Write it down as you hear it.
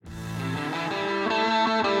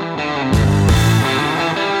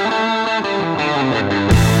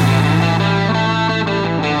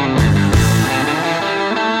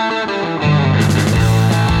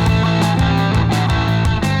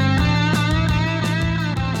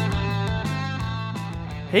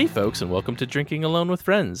Hey folks, and welcome to Drinking Alone with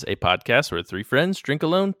Friends, a podcast where three friends drink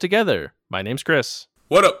alone together. My name's Chris.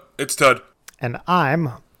 What up? It's Tud. And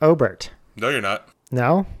I'm Obert. No, you're not.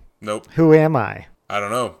 No? Nope. Who am I? I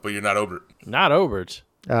don't know, but you're not Obert. Not Obert.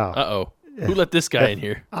 Oh. Uh-oh. Who let this guy in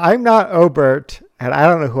here? I'm not Obert, and I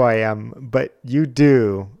don't know who I am, but you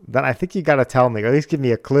do. Then I think you got to tell me, or at least give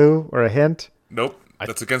me a clue or a hint. Nope.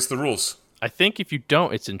 That's against the rules. I think if you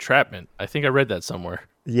don't, it's entrapment. I think I read that somewhere.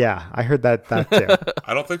 Yeah, I heard that too.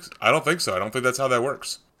 I don't think so. I don't think that's how that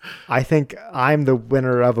works. I think I'm the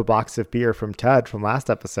winner of a box of beer from Tud from last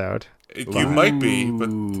episode. You might be,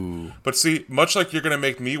 but see, much like you're going to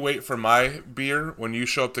make me wait for my beer when you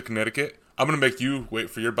show up to Connecticut, I'm going to make you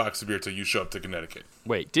wait for your box of beer till you show up to Connecticut.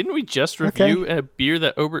 Wait, didn't we just review a beer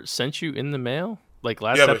that Obert sent you in the mail? Like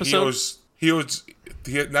last episode?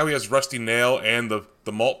 But now he has Rusty Nail and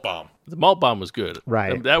the Malt Bomb. The Malt Bomb was good.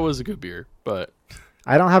 Right. That was a good beer, but...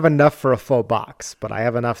 I don't have enough for a full box, but I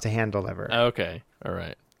have enough to hand deliver. Okay. All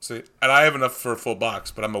right. See, and I have enough for a full box,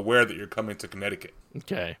 but I'm aware that you're coming to Connecticut.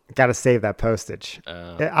 Okay. Got to save that postage.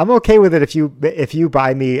 I'm okay with it if you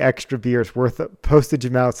buy me extra beers worth of postage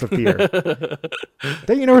amounts of beer.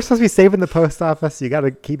 Don't you know we're supposed to be saving the post office? You got to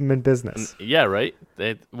keep them in business. Yeah, right.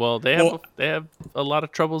 They have a lot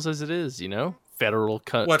of troubles as it is, you know, federal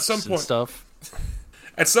cuts and stuff.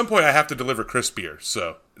 At some point, I have to deliver Chris beer,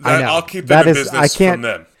 so I'll keep that them in business from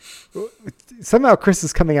them. Somehow Chris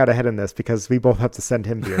is coming out ahead in this because we both have to send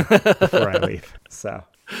him beer before I leave. So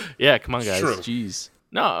yeah, come on, guys. True. Jeez.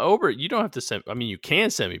 No, Obert, you don't have to send. I mean, you can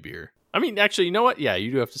send me beer. I mean, actually, you know what? Yeah,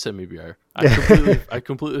 you do have to send me beer. I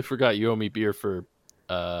completely forgot you owe me beer for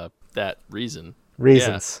that reasons.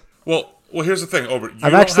 Yeah. Well, here's the thing, Obert.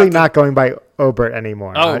 I'm actually not going by Obert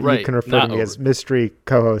anymore. Oh, right. You can refer to me as Mystery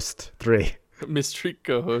Co-Host 3. Mystery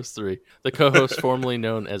Co-Host 3. The co-host formerly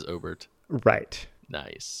known as Obert. Right.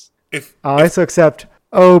 Nice. I also accept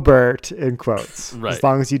Obert in quotes. Right. As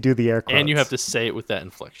long as you do the air quotes. And you have to say it with that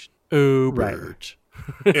inflection. Obert.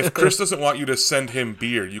 Right. If Chris doesn't want you to send him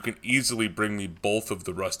beer, you can easily bring me both of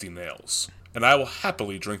the Rusty Nails, and I will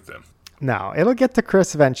happily drink them. No, it'll get to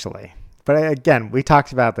Chris eventually. But again, we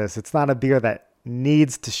talked about this. It's not a beer that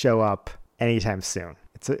needs to show up anytime soon.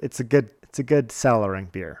 It's a good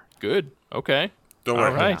cellaring beer. Good. Okay. Don't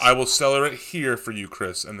worry. Right. I will cellar it here for you,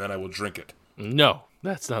 Chris, and then I will drink it. No,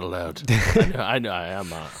 that's not allowed. I know. I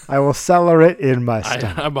am on. I will cellar it in my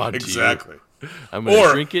stomach. I'm on Exactly. to you. I'm going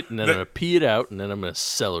to drink it, and then I'm going to pee it out, and then I'm going to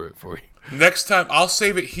cellar it for you. Next time, I'll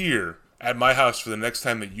save it here at my house for the next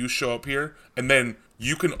time that you show up here, and then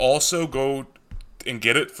you can also go and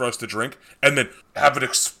get it for us to drink, and then have it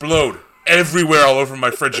explode everywhere all over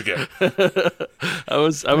my fridge again. I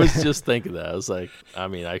was just thinking that. I was like, I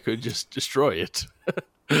mean, I could just destroy it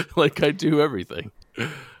like I do everything.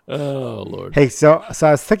 Oh, Lord. Hey, so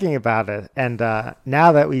I was thinking about it, and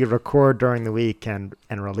now that we record during the week and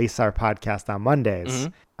release our podcast on Mondays,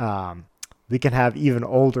 we can have even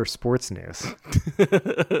older sports news.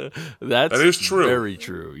 That is true. Very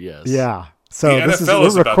true, yes. Yeah. So the NFL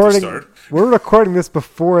is about to start. We're recording this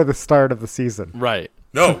before the start of the season. Right.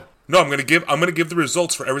 No, I'm gonna give the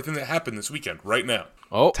results for everything that happened this weekend right now.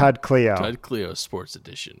 Oh, Tud Cleo Sports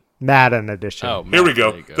Edition. Madden Edition. Oh, here we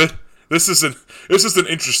go. This is an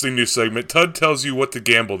interesting new segment. Tud tells you what to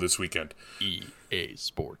gamble this weekend. EA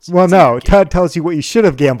Sports. Well, no, Tud tells you what you should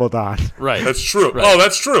have gambled on. Right. That's true. Right. Oh,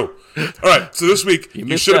 that's true. All right. So this week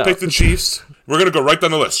you should have picked the Chiefs. We're gonna go right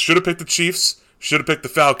down the list. Should have picked the Chiefs. Should have picked the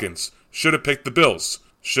Falcons. Should have picked the Bills.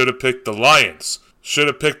 Should have picked the Lions. Should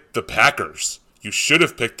have picked the Packers. You should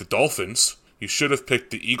have picked the Dolphins. You should have picked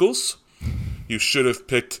the Eagles. You should have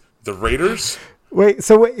picked the Raiders.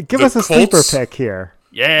 Give us a sleeper pick here.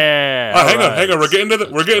 Yeah. Hang on. We're getting to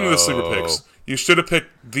the sleeper picks. You should have picked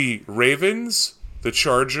the Ravens, the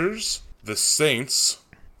Chargers, the Saints,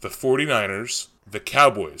 the 49ers, the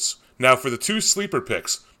Cowboys. Now for the two sleeper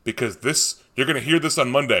picks, because you're going to hear this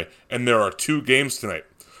on Monday, and there are two games tonight.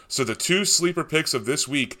 So the two sleeper picks of this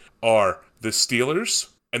week are the Steelers,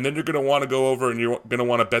 and then you're going to want to go over and you're going to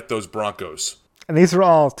want to bet those Broncos. And these are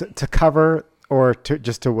all to cover or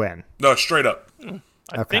just to win? No, straight up.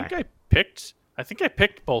 I think I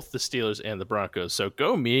picked both the Steelers and the Broncos, so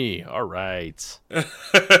go me. All right.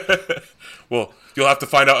 Well, you'll have to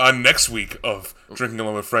find out on next week of Drinking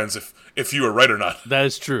Alone with Friends if you were right or not. That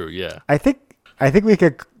is true, yeah. I think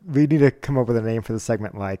we need to come up with a name for the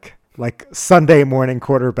segment like Sunday morning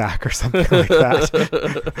quarterback or something like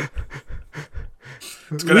that.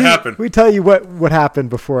 It's going to happen. We tell you what happened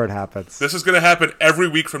before it happens. This is going to happen every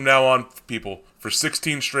week from now on, people, for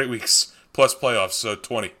 16 straight weeks, plus playoffs, so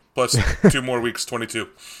 20, plus 2 more weeks, 22.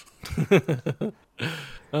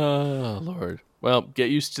 Oh, Lord. Well, get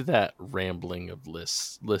used to that rambling of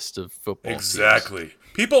list of football Exactly. teams.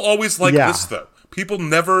 People always like lists, though. People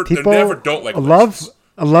never don't like lists.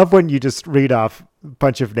 I love when you just read off a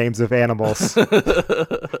bunch of names of animals.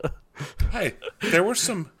 Hey, there were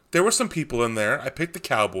some people in there. I picked the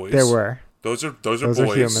Cowboys. There were. Those are boys.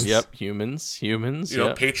 Humans. Yep, humans. You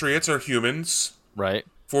know, Patriots are humans. Right.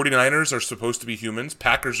 49ers are supposed to be humans.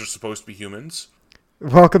 Packers are supposed to be humans.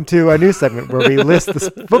 Welcome to a new segment where we list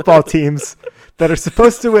the football teams that are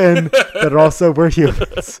supposed to win that also were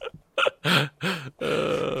humans.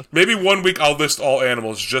 Maybe one week I'll list all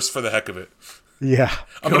animals just for the heck of it. Yeah.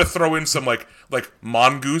 I'm going to throw in some like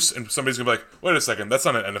mongoose, and somebody's going to be like, wait a second, that's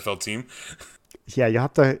not an NFL team. Yeah, you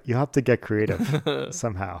have to get creative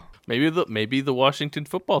somehow. Maybe the Washington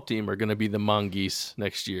football team are going to be the mongoose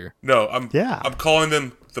next year. No, I'm calling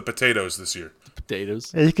them the potatoes this year.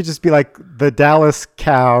 Potatoes. Yeah, you could just be like the Dallas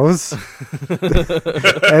Cows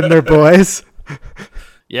and their boys.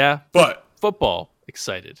 Yeah, but football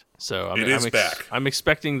excited. So I'm back. I'm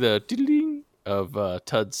expecting the ding of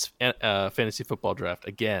Tud's fantasy football draft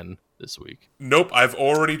again this week. Nope, I've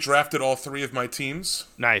already drafted all 3 of my teams.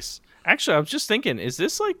 Nice. Actually, I was just thinking, is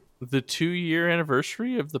this like the 2-year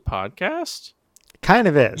anniversary of the podcast? Kind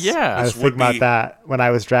of is. Yeah. I was thinking about that when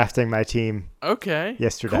I was drafting my team. Okay.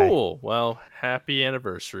 Yesterday. Cool. Well, happy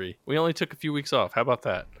anniversary. We only took a few weeks off. How about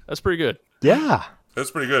that? That's pretty good. Yeah.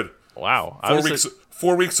 That's pretty good. Wow.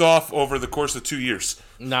 4 weeks off over the course of 2 years.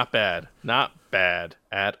 Not bad. Not bad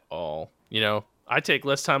at all. You know, I take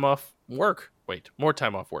less time off work. Wait, more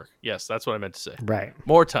time off work. Yes, that's what I meant to say. Right.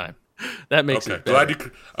 More time. That makes it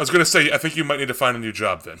better. I was going to say, I think you might need to find a new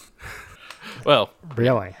job then. Well.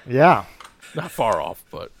 Really? Yeah. Not far off,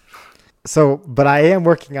 but. But I am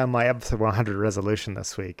working on my episode 100 resolution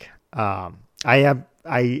this week. I am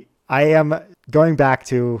going back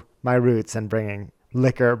to my roots and bringing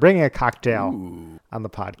a cocktail on the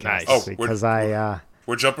podcast this week because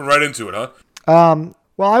we're jumping right into it, huh?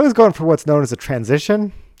 Well, I was going for what's known as a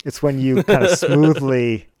transition. It's when you kind of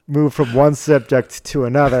smoothly move from one subject to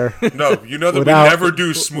another. No, you know that we never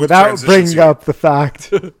do smooth without transitions bringing here. up the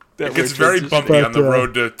fact. It gets very bumpy on the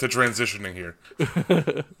road to transitioning here.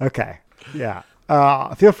 Okay, yeah.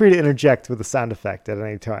 Feel free to interject with a sound effect at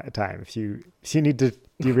any time if you need to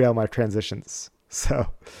derail my transitions. So,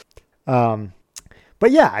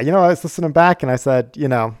 but yeah, I was listening back and I said,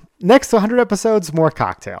 next to 100 episodes, more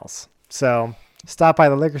cocktails. So stop by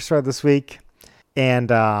the liquor store this week, and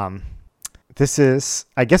this is,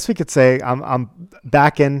 I guess we could say, I'm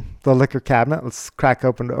back in the liquor cabinet. Let's crack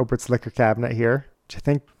open Obert's liquor cabinet here, which I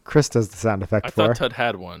think Chris does the sound effect for. I thought Tud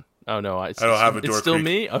had one. Oh no, I don't have a door. It's still creak.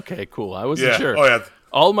 Me. Okay, cool. I wasn't sure. Oh yeah.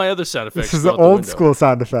 All my other sound effects. This is the old school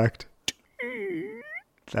sound effect.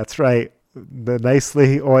 That's right. The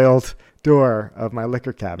nicely oiled door of my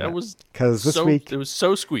liquor cabinet. That was because this week it was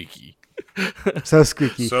so squeaky. So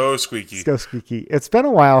squeaky. So squeaky. So squeaky. It's been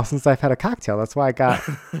a while since I've had a cocktail. That's why it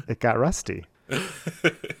got rusty.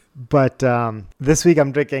 But this week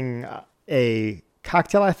I'm drinking a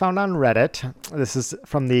cocktail I found on Reddit. This is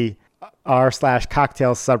from the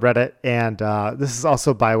r/cocktails subreddit, and this is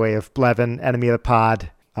also by way of Blevin, enemy of the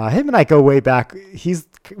pod. Him and I go way back.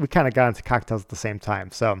 We kind of got into cocktails at the same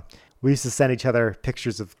time, so we used to send each other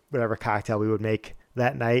pictures of whatever cocktail we would make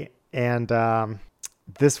that night. And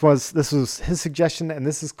this was his suggestion, and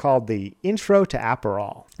this is called the Intro to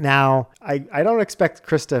Aperol. Now, I don't expect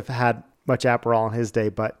Chris to have had much Aperol in his day,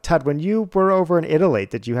 but Tud, when you were over in Italy,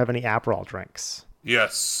 did you have any Aperol drinks?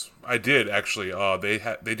 Yes, I did actually.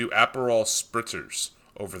 They do Aperol spritzers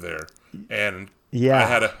over there, and yeah,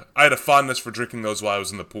 I had a fondness for drinking those while I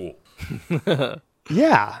was in the pool.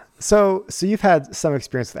 Yeah, so you've had some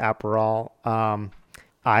experience with Aperol.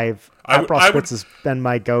 Aperol spritz has been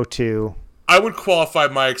my go-to. I would qualify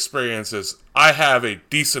my experience as I have a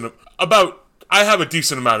decent amount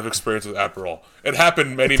of experience with Aperol. It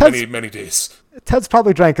happened many days. Ted's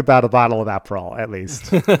probably drank about a bottle of Aperol at least,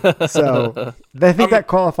 so I think that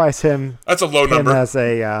qualifies him. That's a low number. As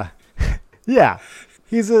a yeah,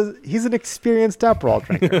 he's an experienced Aperol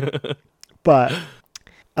drinker. But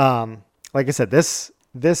like I said,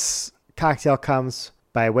 this cocktail comes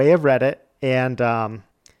by way of Reddit, and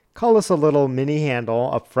call this a little mini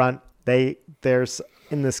handle up front. There's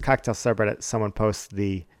in this cocktail subreddit, someone posts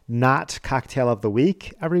the not cocktail of the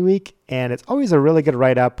week every week, and it's always a really good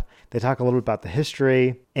write-up. They talk a little bit about the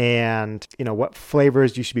history and what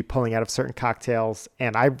flavors you should be pulling out of certain cocktails,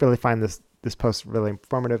 and I really find this post really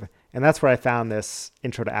informative, and that's where I found this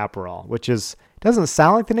Intro to Aperol, which doesn't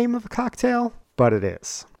sound like the name of a cocktail, but it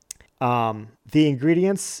is. The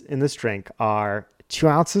ingredients in this drink are 2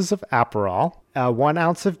 ounces of Aperol, 1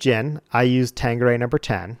 ounce of gin. I use Tanqueray No.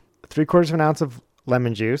 10, 3/4 of an ounce of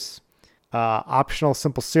lemon juice, optional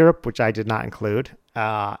simple syrup, which I did not include,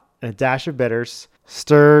 and a dash of bitters,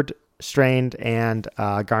 stirred, strained, and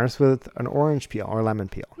garnished with an orange peel or lemon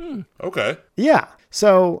peel. Okay. Yeah.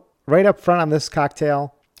 So right up front on this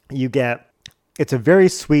cocktail, it's a very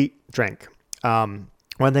sweet drink. One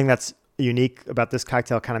thing that's unique about this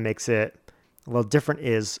cocktail kind of makes it a little different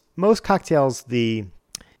is most cocktails, the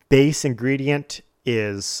base ingredient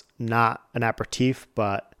is not an aperitif,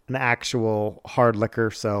 but an actual hard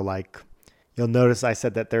liquor. So like you'll notice I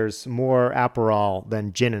said that there's more Aperol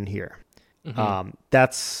than gin in here.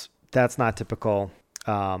 That's not typical.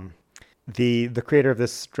 The creator of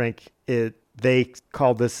this drink, they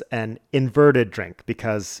called this an inverted drink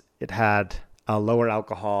because it had a lower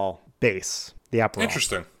alcohol base, the Aperol.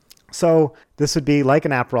 Interesting. So this would be like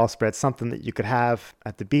an Aperol Spritz, something that you could have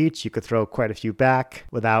at the beach. You could throw quite a few back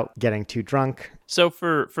without getting too drunk. So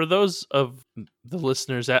for those of the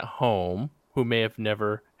listeners at home who may have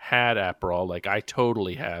never had Aperol, like I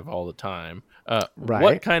totally have all the time, Right.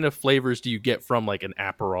 what kind of flavors do you get from like an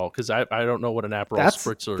Aperol? Because I don't know what an Aperol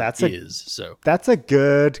Spritzer is. So That's a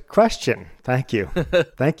good question. Thank you.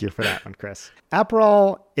 Thank you for that one, Chris.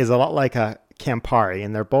 Aperol is a lot like a Campari,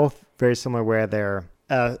 and they're both very similar where they're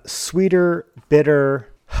a sweeter, bitter,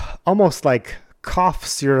 almost like cough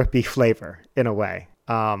syrupy flavor in a way.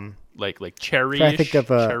 like cherry.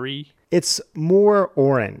 Cherry. It's more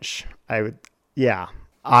orange.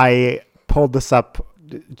 I pulled this up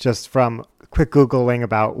just from quick Googling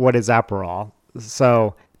about what is Aperol.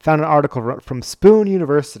 So found an article from Spoon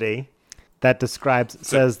University that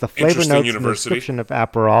says the flavor notes in the description of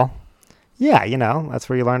Aperol. Yeah, that's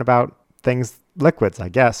where you learn about things, liquids, I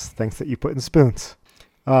guess, things that you put in spoons.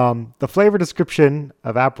 The flavor description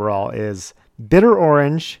of Aperol is bitter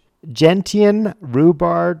orange, gentian,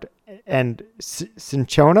 rhubarb, and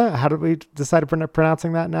cinchona. How did we decide upon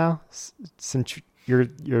pronouncing that now?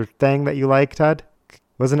 Your thing that you like, Todd?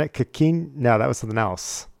 Wasn't it Caquina? No, that was something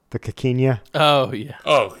else. The Caquina. Oh, yeah.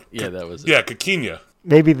 Oh. Yeah, that was it. Yeah, Caquina.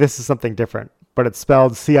 Maybe this is something different, but it's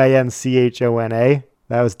spelled Cinchona.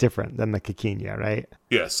 That was different than the Caquina, right?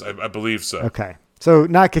 Yes, I believe so. Okay. So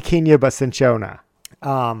not Caquina, but Cinchona.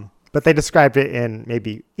 But they described it in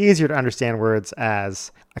maybe easier to understand words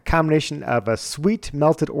as a combination of a sweet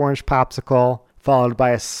melted orange popsicle followed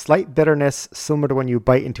by a slight bitterness similar to when you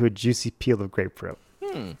bite into a juicy peel of grapefruit.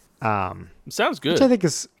 Sounds good. Which I think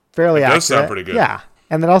is fairly accurate. Does sound pretty good. Yeah.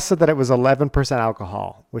 And then also that it was 11%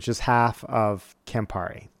 alcohol, which is half of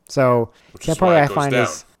Campari. So Campari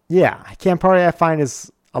I find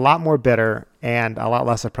is a lot more bitter and a lot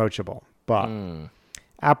less approachable. But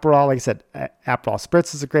Aperol, like I said, Aperol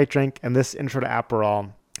Spritz is a great drink. And this intro to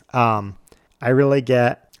Aperol, I really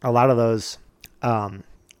get a lot of those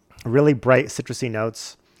really bright citrusy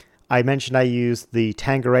notes. I mentioned I used the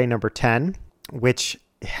Tanqueray number 10, which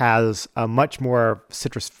has a much more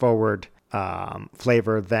citrus forward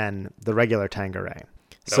flavor than the regular Tanqueray.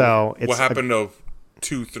 So what happened to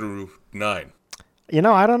 2 through 9?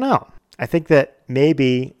 I don't know. I think that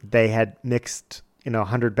maybe they had mixed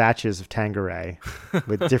 100 batches of Tanqueray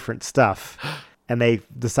with different stuff, and they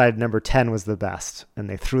decided number 10 was the best, and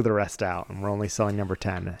they threw the rest out, and we're only selling number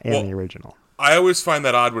 10 and the original. I always find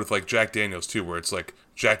that odd with like Jack Daniels too, where it's like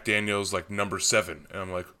Jack Daniels like number 7, and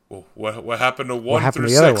I'm like, well, what happened to 1 through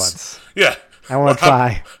 6? Other ones? Yeah, I want to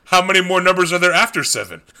try. How many more numbers are there after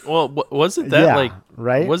 7? Well, wasn't that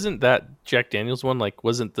right? Wasn't that Jack Daniels one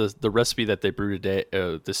wasn't the recipe that they brew today,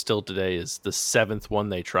 distilled today, is the 7th one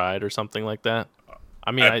they tried or something like that?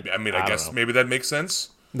 I guess maybe that makes sense.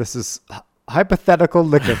 This is hypothetical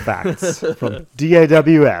liquor facts from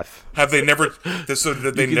DAWF. Have they never? So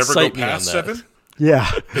did they never go past 7?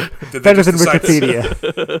 Yeah, Did better than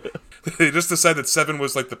Wikipedia. They just decided that 7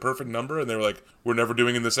 was like the perfect number, and they were like, "We're never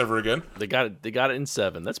doing this ever again." They got it in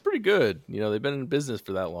 7. That's pretty good. They've been in business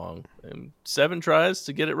for that long. And 7 tries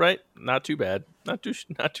to get it right. Not too bad. Not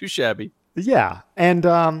too shabby. Yeah, and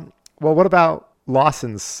what about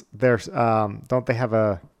Lawson's? Don't they have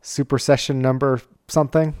a super session number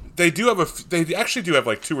something? They do have they actually do have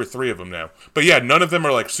like 2 or 3 of them now. But yeah, none of them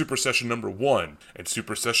are like Super Session number 1 and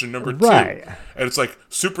Super Session number 2. Right. And it's like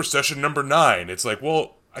Super Session number 9. It's like,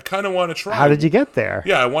 well, I kind of want to try. How did you get there?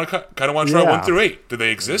 Yeah, I kind of want to try 1 through 8. Do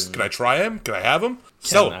they exist? Can I try them? Can I have them?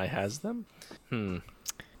 Sell them. Can I has them?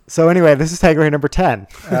 So anyway, this is Tanqueray number 10.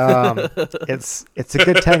 It's a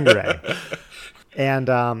good Tanqueray. And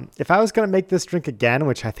if I was going to make this drink again,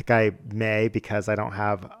 which I think I may because I don't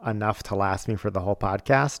have enough to last me for the whole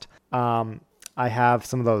podcast, I have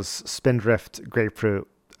some of those Spindrift grapefruit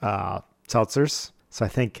seltzers. So I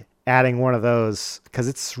think adding one of those, because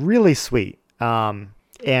it's really sweet.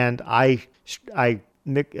 And I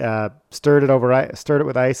stirred it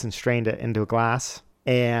with ice and strained it into a glass.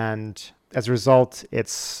 And as a result,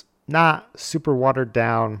 it's not super watered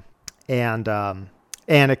down, and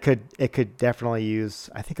it could definitely use,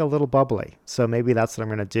 I think, a little bubbly. So maybe that's what I'm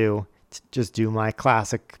gonna do. Just do my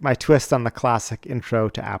twist on the classic intro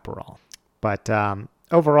to Aperol. But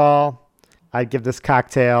overall, I'd give this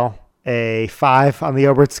cocktail a 5 on the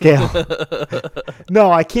Obert scale.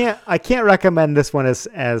 No, I can't recommend this one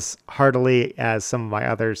as heartily as some of my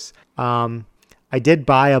others. I did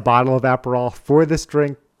buy a bottle of Aperol for this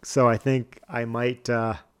drink, so I think I might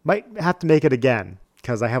have to make it again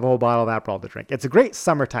because I have a whole bottle of Aperol to drink. It's a great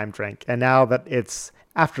summertime drink, and now that it's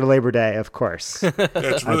after Labor Day, of course. Yeah,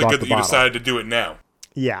 it's really good that you decided to do it now.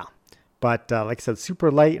 Yeah. But like I said,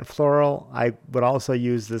 super light and floral. I would also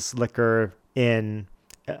use this liquor in,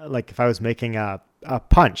 like if I was making a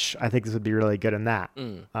punch, I think this would be really good in that.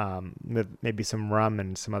 With maybe some rum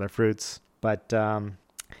and some other fruits. But on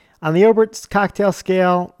the Obert's cocktail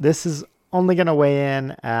scale, this is only going to weigh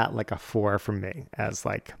in at like a 4 from me, as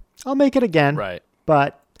like, I'll make it again. Right.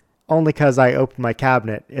 But only because I opened my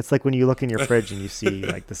cabinet. It's like when you look in your fridge and you see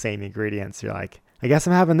like the same ingredients. You're like, I guess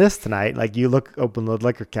I'm having this tonight. Like you open the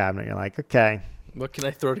liquor cabinet. You're like, okay, what can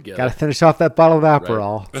I throw together? got to finish off that bottle of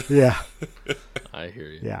Aperol. Right. Yeah. I hear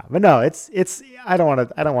you. Yeah, but no, it's. I don't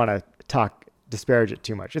want to disparage it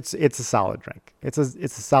too much. It's a solid drink. It's a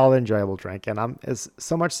solid, enjoyable drink, and it's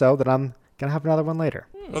so much so that I'm gonna have another one later.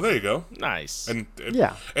 Well, there you go. Nice. And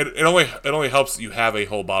yeah, it only helps that you have a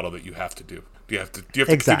whole bottle that you have to do. Do you have to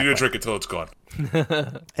continue to drink until it's gone?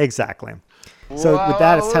 Exactly. So with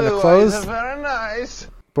that, it's time to close Very nice.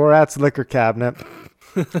 Borat's liquor cabinet.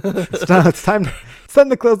 It's time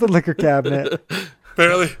to close the liquor cabinet.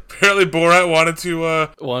 Apparently Borat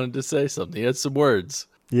wanted to say something. He had some words.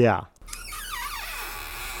 Yeah.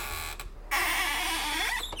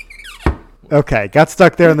 Okay, got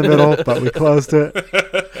stuck there in the middle, but we closed it.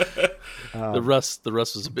 The rust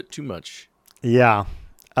was a bit too much. Yeah.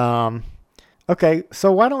 Okay,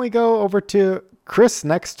 so why don't we go over to Chris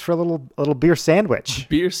next for a little beer sandwich?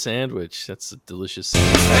 Beer sandwich. That's a delicious. And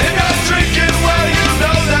if you're drinking, well, you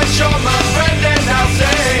know that you're my friend, and I'll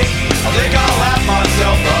say, I think I'll have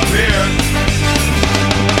myself a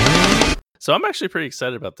beer. So I'm actually pretty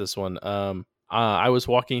excited about this one. I was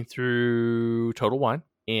walking through Total Wine,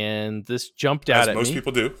 and this jumped out at me. As most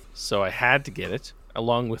people do. So I had to get it,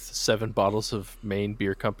 along with 7 bottles of Maine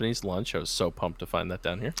Beer Company's lunch. I was so pumped to find that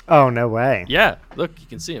down here. Oh, no way. Yeah, look, you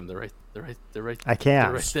can see them. They're right. I can't.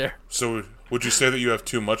 They're right there. So would you say that you have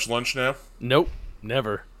too much lunch now? Nope,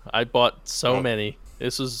 never. I bought so many.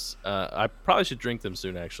 This was. I probably should drink them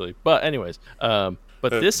soon, actually. But anyways, there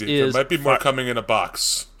might be more coming in a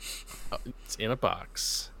box. It's in a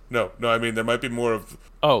box. No, I mean there might be more of.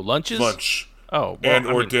 Oh, lunches. Lunch. Oh,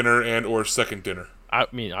 well, dinner or second dinner. I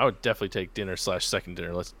mean, I would definitely take dinner/second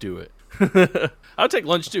dinner. Let's do it. I would take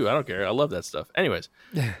lunch too. I don't care. I love that stuff. Anyways,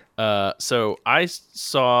 so I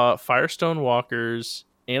saw Firestone Walker's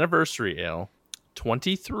Anniversary Ale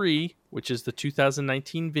 23, which is the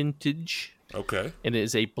 2019 vintage. Okay. And it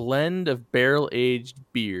is a blend of barrel-aged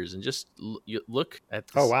beers. And just look at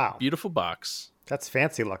this beautiful box. That's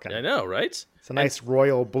fancy looking. I know, right? It's a nice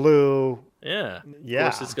royal blue. Yeah. Yeah.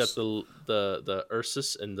 Of course, it's got the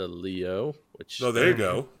Ursus and the Leo. Which. Oh, there you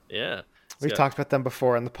go. Yeah. We've talked about them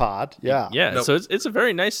before in the pod. Yeah. Yeah. Nope. So it's a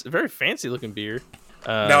very nice, very fancy looking beer.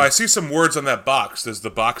 Now I see some words on that box. Does the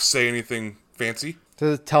box say anything fancy?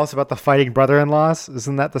 Does it tell us about the fighting brother-in-laws?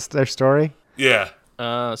 Isn't that their story? Yeah.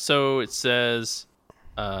 So it says,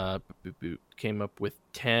 came up with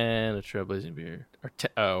 10 a trailblazing beer.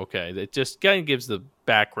 Okay. It just kind of gives the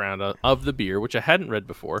background of the beer, which I hadn't read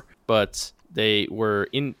before, but they were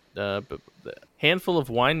in the handful of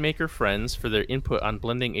winemaker friends for their input on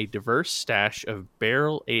blending a diverse stash of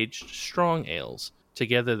barrel-aged strong ales.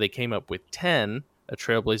 Together, they came up with 10, a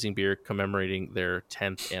trailblazing beer commemorating their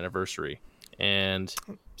 10th anniversary. And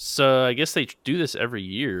so I guess they do this every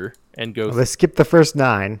year and go. Well, they skip the first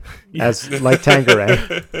 9, as like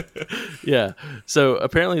Tanqueray. Yeah. So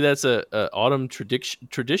apparently that's a autumn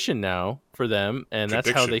tradition now for them, and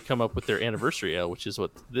that's how they come up with their anniversary ale, which is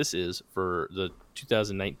what this is for the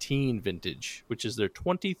 2019 vintage, which is their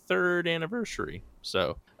 23rd anniversary.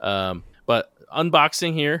 So, but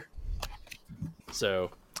unboxing here.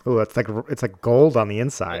 So. Oh, it's like gold on the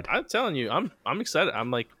inside. I'm telling you, I'm excited.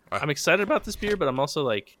 I'm excited about this beer, but I'm also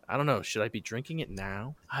like, I don't know. Should I be drinking it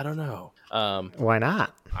now? I don't know. Why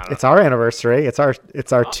not? It's our anniversary. It's our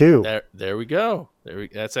 2. There we go.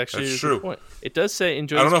 That's actually That's a true. good point. It does say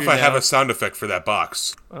enjoy. I don't know this if I beer have now. a sound effect for that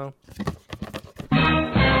box. Oh.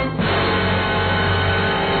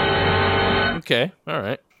 Okay. All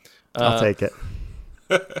right. I'll take it.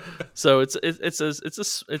 So it's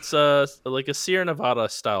like a Sierra Nevada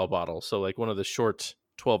style bottle. So like one of the short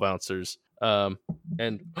 12 ounces. And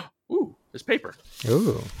ooh, there's paper.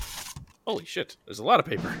 Ooh. Holy shit! There's a lot of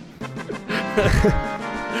paper. It's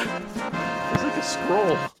like a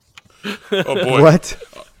scroll. Oh boy. What?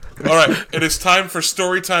 All right, it is time for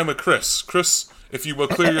story time with Chris. Chris, if you will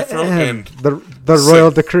clear your throat and The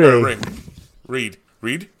royal sing, decree. ring,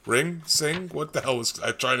 read, ring, sing. What the hell was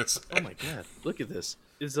I trying to say? Oh my god! Look at this.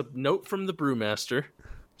 It's a note from the brewmaster,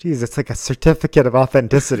 Jeez, it's like a certificate of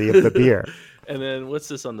authenticity of the beer. and then what's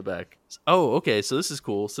this on the back? Oh, okay. So this is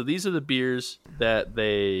cool. So these are the beers that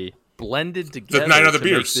they blended together 9 other to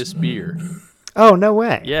make beers. this beer. Oh, no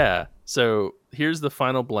way. Yeah. So here's the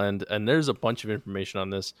final blend, and there's a bunch of information on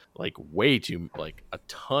this, like a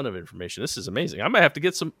ton of information. This is amazing. I might have to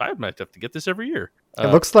get this every year. It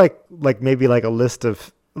looks like maybe like a list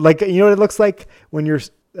of like, you know what it looks like when you're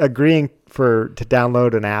agreeing to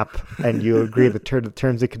download an app and you agree the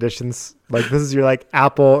terms and conditions. Like this is your like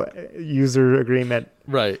Apple user agreement.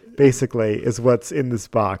 Right. Basically is what's in this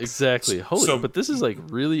box. Exactly. Holy, but this is like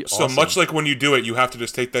really So awesome. much like when you do it, you have to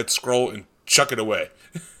just take that scroll and chuck it away.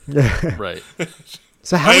 Right.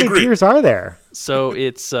 So how I many agree. beers are there? So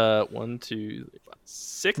it's 1, 2, 3, 4,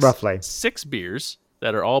 6, Roughly 6 beers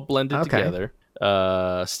that are all blended Okay. together.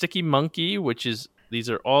 Sticky Monkey, these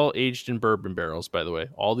are all aged in bourbon barrels, by the way.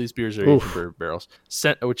 All these beers are aged in bourbon barrels.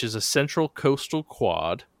 Which is a Central Coastal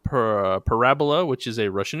Quad. Parabola, which is a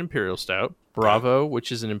Russian Imperial Stout. Bravo,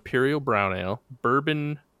 which is an Imperial Brown Ale.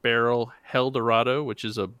 Bourbon Barrel Eldorado, which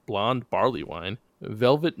is a blonde barley wine.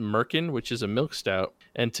 Velvet Merkin, which is a milk stout.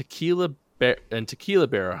 And Tequila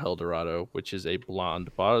Barrel Eldorado, which is a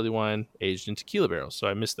blonde barley wine aged in tequila barrels. So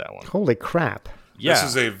I missed that one. Holy crap. Yeah. This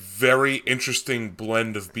is a very interesting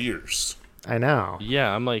blend of beers. I know.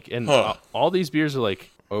 Yeah, I'm like, and all these beers are like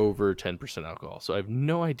over 10% alcohol. So I have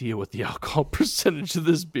no idea what the alcohol percentage of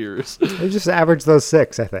this beer is. They just average those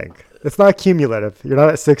 6, I think. It's not cumulative. You're not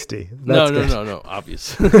at 60. That's good. No,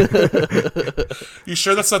 obvious. You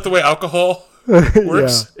sure that's not the way alcohol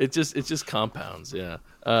works? It just compounds, yeah.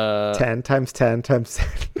 10 times 10 times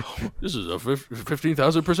 10. This is a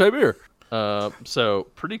 15,000% beer. So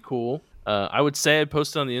pretty cool. I would say I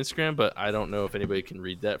posted on the Instagram, but I don't know if anybody can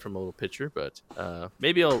read that from a little picture. But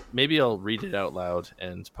maybe I'll read it out loud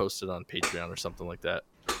and post it on Patreon or something like that.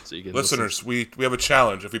 So you can Listeners, we have a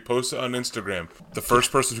challenge. If we post it on Instagram, the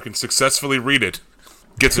first person who can successfully read it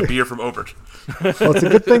gets a beer from Obert. Well, it's a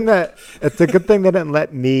good thing that they didn't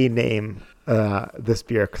let me name this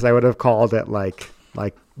beer, because I would have called it like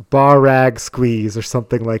bar rag squeeze or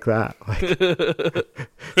something like that. Like,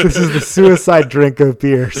 this is the suicide drink of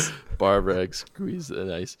beers. Bar rag squeeze,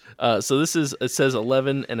 nice. So it says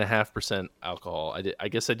 11.5% alcohol. I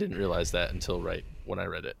guess I didn't realize that until right when I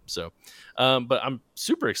read it. So, but I'm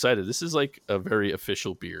super excited. This is like a very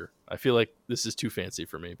official beer. I feel like this is too fancy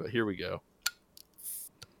for me, but here we go.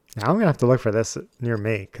 Now I'm gonna have to look for this near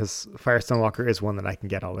me, because Firestone Walker is one that I can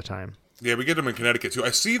get all the time. Yeah, we get them in Connecticut too. I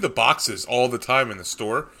see the boxes all the time in the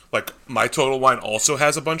store. Like My Total Wine also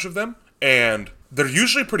has a bunch of them, and they're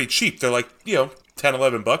usually pretty cheap. They're like, $10,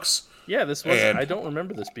 $11. Yeah, this was. I don't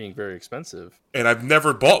remember this being very expensive. And I've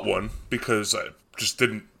never bought one because I just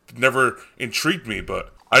never intrigued me.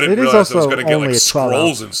 But I didn't realize I was going to get like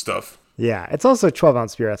scrolls and stuff. Yeah, it's also a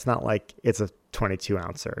 12-ounce beer. It's not like it's a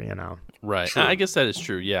 22-ouncer, you know. Right. True. I guess that is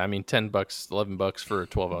true. Yeah, I mean, $10, $11 for a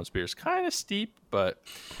 12-ounce beer is kind of steep, but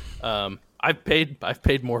I've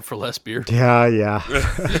paid more for less beer. Yeah.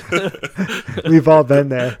 We've all been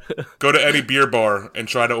there. Go to any beer bar and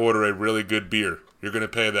try to order a really good beer. You're going to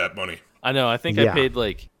pay that money. I know. I think Yeah. I paid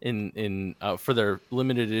like in for their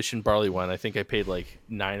limited edition barley wine. I think I paid like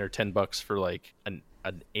 $9 or $10 for like an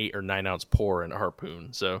 8 or 9 ounce pour in a Harpoon.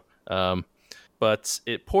 So, but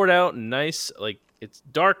it poured out nice. Like it's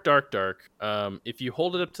dark. If you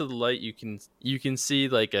hold it up to the light, you can see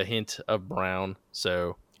like a hint of brown.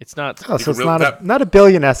 So it's not. Oh, so it's that- not a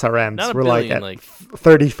billion SRMs. Not a We're billion, like at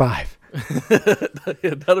 35.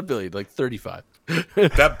 not a billion, like 35.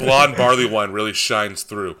 That blonde barley wine really shines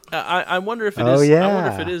through. I wonder if it Oh, is. yeah. I wonder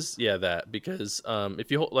if it is. Yeah, that because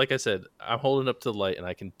if you like I said, I'm holding up to the light and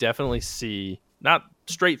I can definitely see not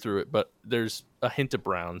straight through it, but there's a hint of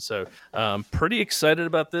brown. So pretty excited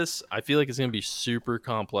about this. I feel like it's gonna be super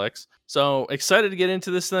complex. So excited to get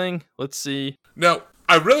into this thing. Let's see. Now,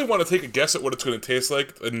 I really want to take a guess at what it's going to taste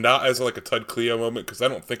like, and not as like a Tud Cleo moment, because I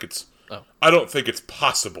don't think it's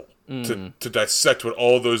possible to dissect what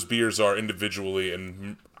all those beers are individually,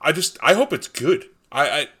 and I hope it's good.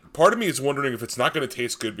 I part of me is wondering if it's not going to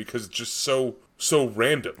taste good because it's just so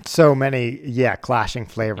random. So many, clashing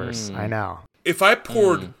flavors. I know. If I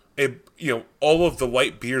poured all of the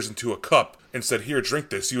light beers into a cup and said, "Here, drink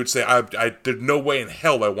this," you would say, "There's no way in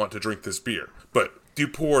hell I want to drink this beer." But you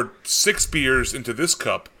poured 6 beers into this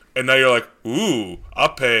cup, and now you're like, "Ooh,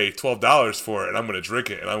 I'll pay $12 for it, and I'm going to drink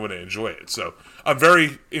it, and I'm going to enjoy it." So I'm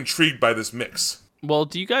very intrigued by this mix. Well,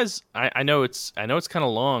 do you guys? I know it's kind of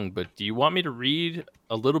long, but do you want me to read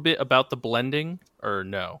a little bit about the blending or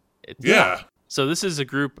no? Yeah. So this is a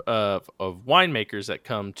group of winemakers that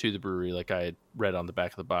come to the brewery, like I had read on the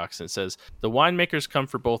back of the box. And it says, the winemakers come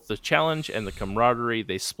for both the challenge and the camaraderie.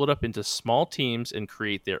 They split up into small teams and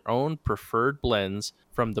create their own preferred blends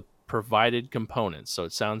from the provided components. So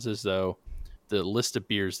it sounds as though the list of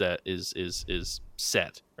beers that is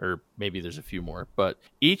set, or maybe there's a few more. But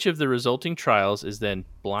each of the resulting trials is then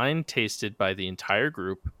blind tasted by the entire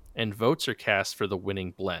group, and votes are cast for the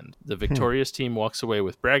winning blend. The victorious team walks away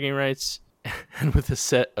with bragging rights and with a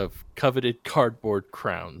set of coveted cardboard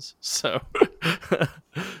crowns. So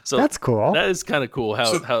That's cool. That is kind of cool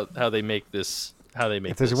how they make this. How they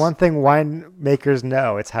make If there's this. one thing winemakers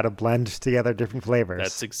know, it's how to blend together different flavors.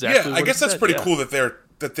 That's exactly. Yeah, what I guess it that's said, pretty yeah. cool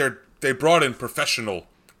that they brought in professional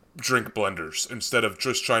drink blenders instead of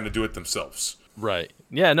just trying to do it themselves. Right.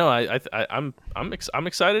 Yeah. No. I'm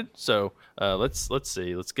excited. So let's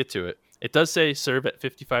see. Let's get to it. It does say serve at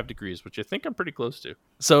 55 degrees, which I think I'm pretty close to.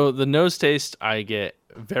 So the nose taste, I get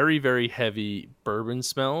very, very heavy bourbon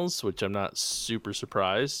smells, which I'm not super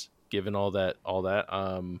surprised given all that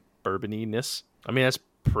bourboniness. I mean, that's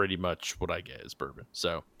pretty much what I get is bourbon.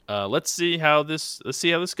 So let's see how this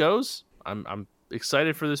goes. I'm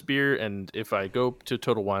excited for this beer, and if I go to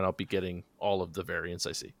Total Wine, I'll be getting all of the variants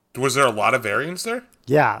I see. Was there a lot of variants there?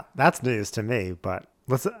 Yeah, that's news to me, but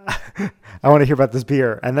let's I want to hear about this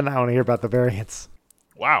beer, and then I want to hear about the variants.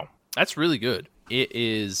 Wow, that's really good. It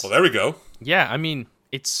is. Well, there we go. Yeah, I mean,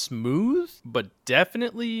 it's smooth, but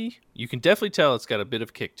you can definitely tell it's got a bit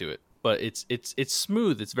of kick to it. But it's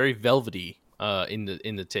smooth. It's very velvety in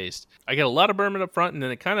the taste. I get a lot of bourbon up front, and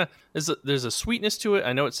then it kind of there's a sweetness to it.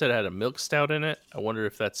 I know it said it had a milk stout in it. I wonder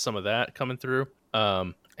if that's some of that coming through.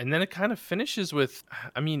 And then it kind of finishes with,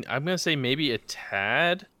 I mean, I'm gonna say maybe a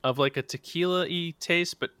tad of like a tequila-y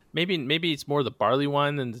taste, but maybe it's more the barley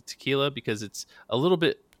wine than the tequila because it's a little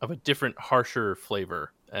bit of a different, harsher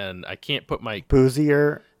flavor. And I can't put my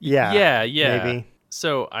Boozier, yeah, maybe.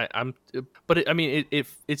 So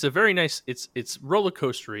it's a very nice. It's roller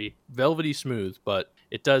coastery, velvety smooth, but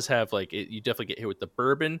it does have you definitely get hit with the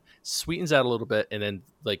bourbon, sweetens out a little bit, and then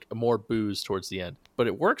like more booze towards the end. But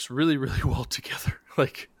it works really, really well together.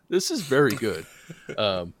 Like this is very good.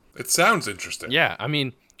 It sounds interesting. Yeah, I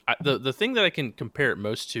mean, the thing that I can compare it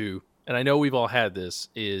most to, and I know we've all had this,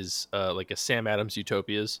 is like a Sam Adams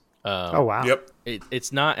Utopias. Oh wow. Yep.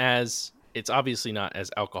 It's obviously not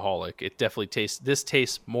as alcoholic. It definitely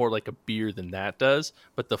tastes more like a beer than that does.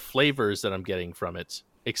 But the flavors that I'm getting from it,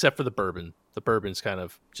 except for the bourbon's kind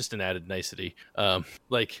of just an added nicety.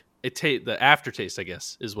 The aftertaste, I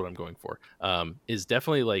guess, is what I'm going for. Is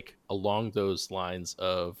definitely like along those lines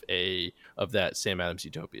of that Sam Adams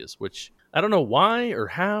Utopias, which I don't know why or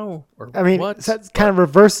how or I mean, what. so it's kind of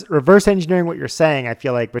reverse engineering what you're saying. I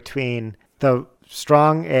feel like between the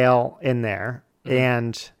strong ale in there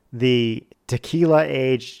and the tequila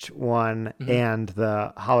aged one and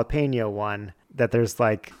the jalapeno one, that there's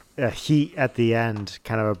like a heat at the end,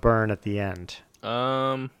 kind of a burn at the end.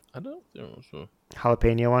 I don't know. So.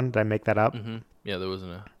 Jalapeno one? Did I make that up? Mm-hmm. Yeah, there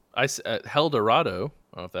wasn't El Dorado.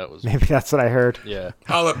 I don't know if that was. Maybe that's what I heard. Yeah.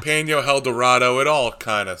 Jalapeno, El Dorado, it all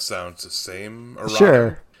kind of sounds the same. Errata.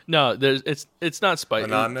 Sure. No, it's not spicy.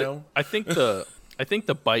 Banano? I think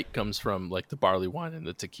the bite comes from like the barley wine and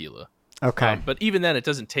the tequila. Okay. But even then, it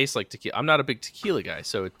doesn't taste like tequila. I'm not a big tequila guy,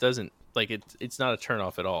 so it doesn't it's not a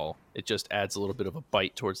turnoff at all. It just adds a little bit of a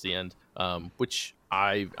bite towards the end, which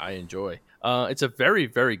I enjoy. It's a very,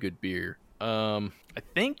 very good beer. I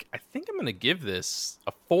think I'm gonna give this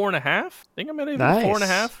a 4.5. I think I'm gonna give it a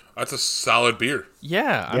 4.5. That's a solid beer.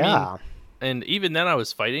 Yeah, I yeah. mean, and even then I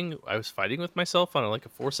was fighting with myself on like a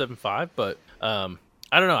 4.75, but I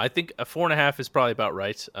don't know. I think a 4.5 is probably about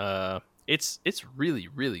right. It's really,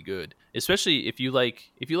 really good, especially if you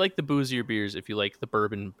like the boozier beers, if you like the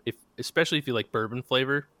bourbon, especially if you like bourbon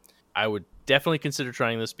flavor. I would definitely consider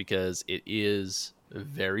trying this because it is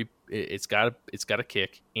it's got a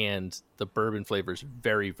kick, and the bourbon flavor is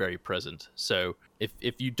very, very present. So if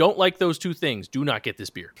you don't like those two things, do not get this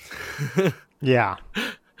beer. Yeah.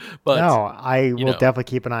 But no, I will definitely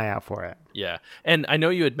keep an eye out for it. Yeah. And I know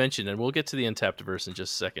you had mentioned, and we'll get to the Untapped verse in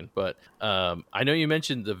just a second, but I know you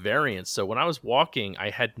mentioned the variants. So when I was walking, I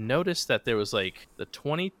had noticed that there was like the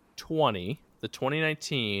 2020, the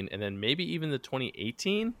 2019, and then maybe even the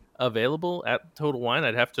 2018 available at Total Wine.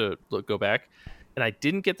 I'd have to go back, and I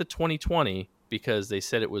didn't get the 2020 because they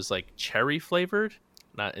said it was like cherry flavored.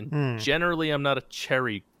 Generally, I'm not a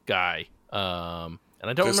cherry guy. And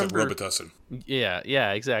I don't remember. Like Robitussin.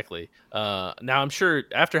 Yeah, exactly. Now I'm sure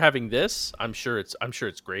after having this, I'm sure it's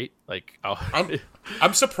great. Like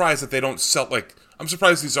I'm surprised that they don't sell. Like, I'm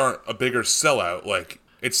surprised these aren't a bigger sellout. Like,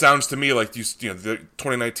 it sounds to me like the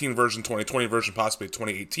 2019 version, 2020 version, possibly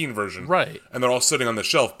 2018 version, right? And they're all sitting on the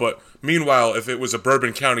shelf. But meanwhile, if it was a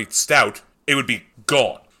Bourbon County Stout, it would be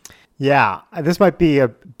gone. Yeah, this might be a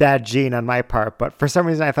bad gene on my part, but for some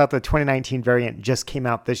reason I thought the 2019 variant just came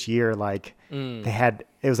out this year. Like it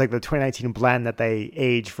was like the 2019 blend that they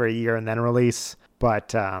age for a year and then release.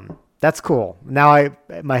 But that's cool. Now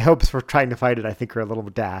my hopes for trying to find it, I think, are a little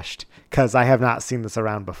dashed because I have not seen this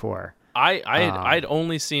around before. I'd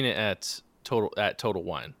only seen it at Total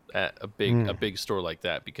Wine at a big store like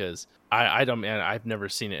that because I've never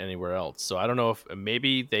seen it anywhere else. So I don't know if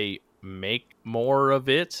maybe they make more of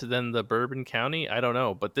it than the Bourbon County. I don't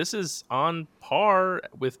know, but this is on par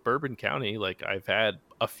with Bourbon County. Like, I've had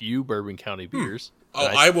a few Bourbon County beers.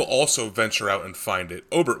 I will also venture out and find it.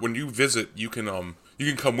 Obert, when you visit, you can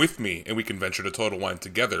come with me and we can venture to Total Wine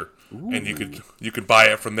together. Ooh. And you could buy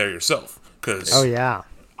it from there yourself. Cause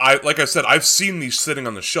like I said, I've seen these sitting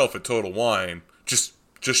on the shelf at Total Wine, just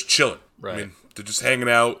chilling. Right. I mean, they're just hanging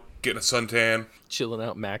out, getting a suntan, chilling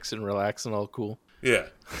out, maxing, relaxing, all cool. Yeah.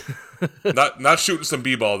 not shooting some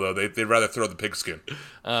b-ball though. They'd rather throw the pigskin.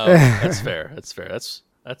 That's fair. That's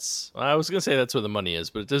I was gonna say that's where the money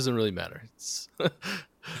is, but it doesn't really matter. It's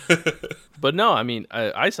but no, I mean,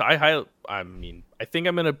 I think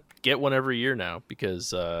I'm gonna get one every year now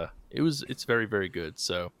because it's very, very good.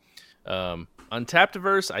 So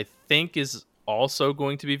Untappediverse, I think, is also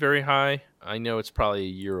going to be very high. I know it's probably a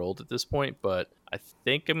year old at this point, but I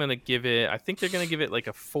think they're gonna give it like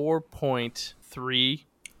a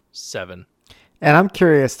 4.37. And I'm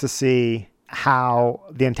curious to see how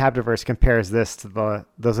the Untappediverse compares this to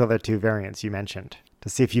those other two variants you mentioned, to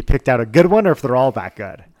see if you picked out a good one or if they're all that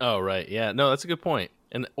good. Oh, right. Yeah, no, that's a good point.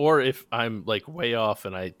 Or if I'm like way off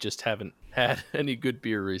and I just haven't had any good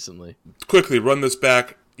beer recently. Quickly run this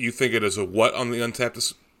back. You think it is a what on the Untapped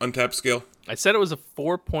scale? I said it was a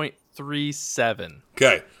 4.37.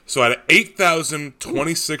 Okay, so out of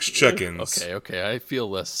 8,026 check-ins. Okay. I feel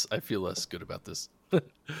less good about this.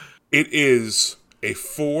 It is a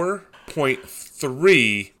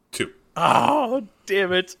 4.32. Oh,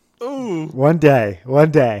 damn it. Ooh. One day.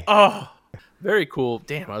 Oh, very cool.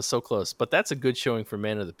 Damn, I was so close. But that's a good showing for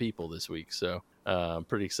Man of the People this week, so I'm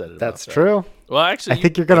pretty excited about that. That's true. Well, actually, I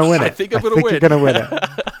think you're going to win it. I think I'm going to win. You're going to win it.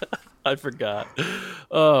 I forgot.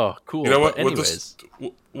 Oh, cool. You know what? Anyways.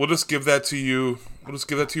 We'll just give that to you. We'll just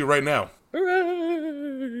give that to you right now.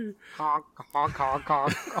 Hooray!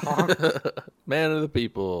 Man of the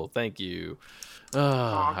People, thank you.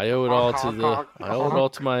 I owe it all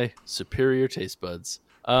to my superior taste buds.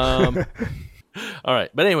 All right,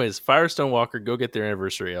 but anyways, Firestone Walker, go get their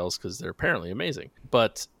anniversary ales because they're apparently amazing.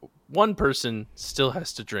 But one person still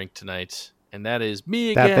has to drink tonight, and that is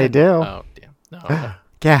me again. That they do. Oh, damn. No.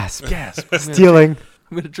 Gasp. I'm Stealing.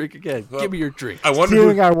 going to drink again. Well, give me your drink.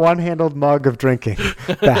 Stealing our one-handled mug of drinking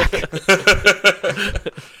back.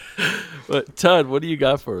 But Todd, what do you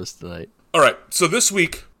got for us tonight? All right. So this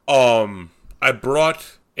week, I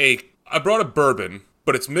brought a bourbon,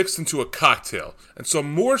 but it's mixed into a cocktail. And so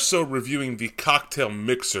I'm more so reviewing the cocktail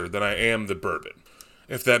mixer than I am the bourbon,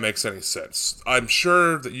 if that makes any sense. I'm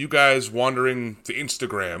sure that you guys wandering the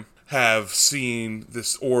Instagram have seen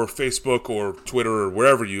this, or Facebook or Twitter or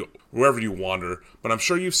wherever you wander, but I'm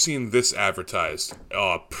sure you've seen this advertised.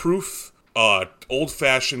 Proof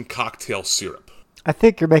old-fashioned cocktail syrup. I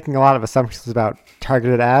think you're making a lot of assumptions about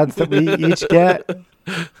targeted ads that we each get.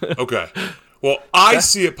 Okay. Well, I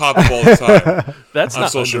see it pop up all the time. That's on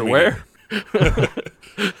not social underwear. Media.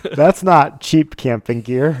 That's not cheap camping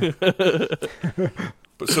gear.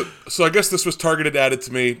 So I guess this was targeted added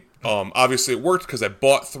to me. Obviously it worked because I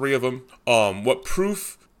bought 3 of them. What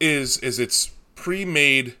Proof is it's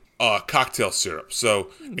pre-made cocktail syrup. So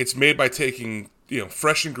it's made by taking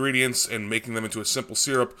fresh ingredients and making them into a simple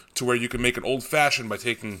syrup, to where you can make an old fashioned by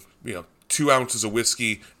taking 2 ounces of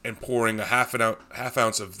whiskey and pouring a half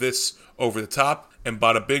ounce of this over the top, and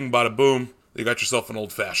bada bing, bada boom, you got yourself an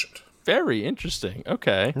old fashioned. Very interesting.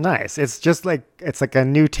 Okay. Nice. It's like a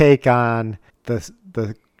new take on the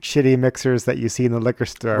shitty mixers that you see in the liquor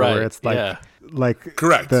store, right, where it's like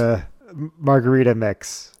correct, the margarita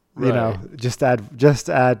mix. Right. Just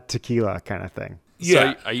add tequila kind of thing.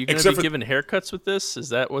 Yeah. So are you going to be giving haircuts with this? Is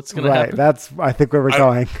that what's going to happen? Right. That's I think where we're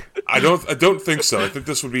going. I don't think so. I think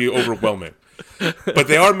this would be overwhelming. But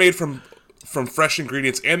they are made from fresh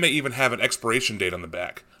ingredients, and they even have an expiration date on the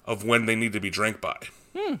back of when they need to be drank by.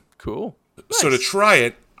 Cool. So to try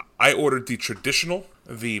it, I ordered the traditional,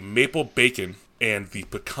 the maple bacon, and the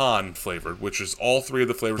pecan flavored, which is all three of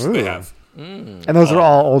the flavors that they Ooh. have. And those are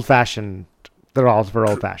all old fashioned. They're all for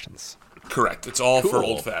old fashions. Correct. It's all for Cool.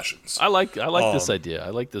 old fashions. I like this idea. I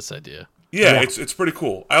like this idea. Yeah, it's pretty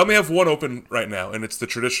cool. I only have one open right now, and it's the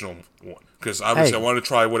traditional one. Because obviously Hey, I wanted to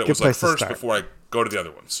try what it good was like place to first start. before I go to the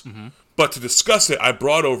other ones. But to discuss it, I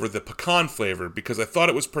brought over the pecan flavor because I thought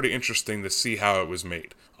it was pretty interesting to see how it was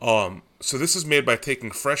made. So this is made by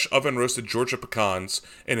taking fresh oven-roasted Georgia pecans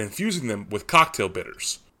and infusing them with cocktail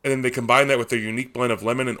bitters. And then they combine that with their unique blend of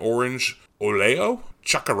lemon and orange oleo,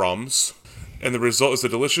 chacarums, and the result is a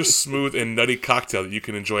delicious, smooth, and nutty cocktail that you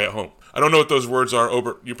can enjoy at home. I don't know what those words are.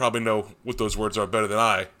 You probably know what those words are better than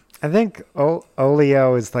I. I think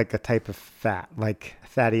oleo is like a type of fat. Like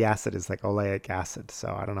fatty acid is like oleic acid.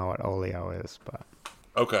 So I don't know what oleo is, but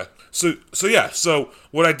Okay. So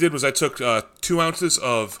what I did was I took 2 ounces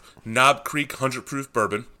of Knob Creek 100 proof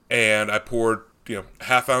bourbon, and I poured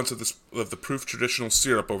half ounce of the proof traditional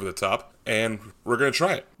syrup over the top, and we're gonna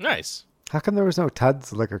try it. Nice. how come there was no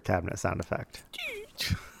Tud's liquor cabinet sound effect?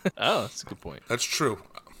 Oh, that's a good point. That's true.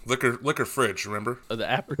 Liquor fridge. Remember? The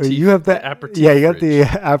aperitif. You have the aperitif. yeah, you got fridge.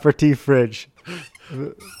 the aperitif fridge,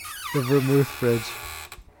 the vermouth fridge.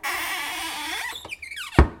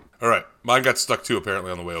 All right, mine got stuck too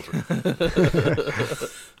apparently on the way over.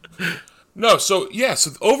 No, so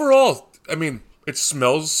overall, I mean, it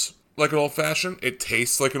smells like an old fashioned. It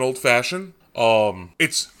tastes like an old fashioned.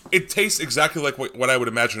 It tastes exactly like what I would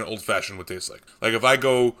imagine an old fashioned would taste like. Like if I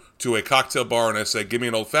go to a cocktail bar and I say, "Give me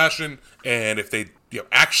an old fashioned," and if they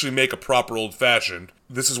actually make a proper old fashioned,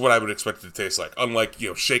 this is what I would expect it to taste like. Unlike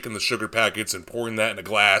shaking the sugar packets and pouring that in a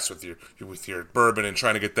glass with your bourbon and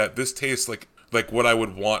trying to get that. This tastes like what I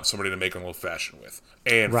would want somebody to make an old fashioned with.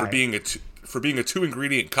 And Right. for being a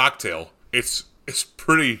 2-ingredient cocktail, it's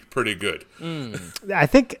pretty good. I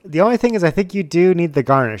think the only thing is I think you do need the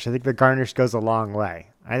garnish. I think the garnish goes a long way.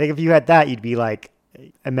 I think if you had that, you'd be like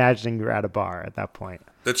imagining you're at a bar at that point.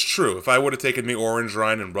 That's true. If I would have taken the orange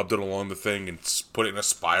rind and rubbed it along the thing and put it in a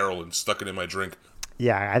spiral and stuck it in my drink,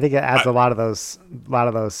 Yeah, I think it adds a lot of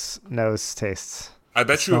those nose tastes. I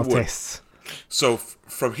bet you Smell it would. tastes. So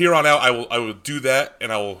from here on out, I will do that,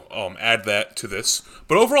 and I will add that to this.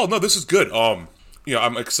 But overall, no, this is good. I'm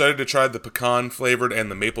excited to try the pecan flavored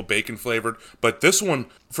and the maple bacon flavored. But this one,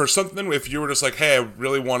 for something, if you were just like, hey, I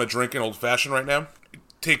really want to drink an old fashioned right now, it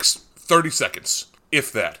takes 30 seconds,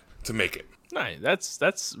 if that, to make it. Nice.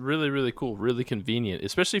 That's really, really cool. Really convenient,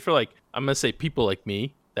 especially for I'm gonna say people like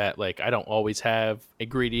me that I don't always have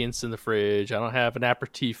ingredients in the fridge. I don't have an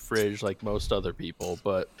aperitif fridge like most other people.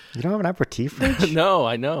 But You don't have an aperitif fridge? no,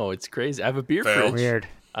 I know it's crazy. I have a beer Fail. fridge. Weird.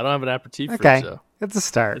 I don't have an aperitif Okay, fridge though. it's a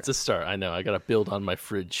start. It's a start. I know. I got to build on my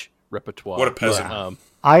fridge repertoire. What a peasant. But,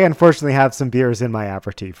 I unfortunately have some beers in my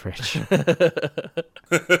aperitif fridge.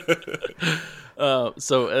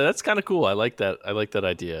 so that's kind of cool. I like that. I like that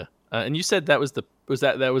idea. And you said that was the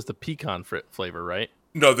pecan flavor, right?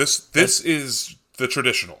 No, this is the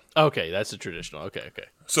traditional. Okay, that's the traditional. Okay.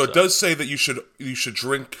 So it does say that you should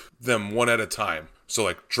drink them one at a time.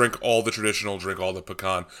 So drink all the traditional, drink all the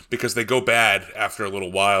pecan, because they go bad after a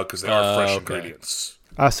little while because they are fresh okay. ingredients.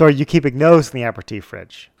 So are you keeping those in the aperitif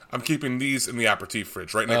fridge? I'm keeping these in the aperitif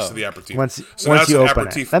fridge, right next to the aperitif. Once now it's you an open it,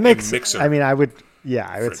 aperitif that makes. and mixer. I mean, I would say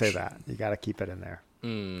fridge. that you got to keep it in there.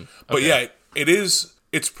 But yeah, it is.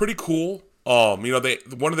 It's pretty cool. They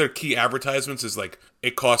one of their key advertisements is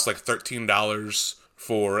it costs $13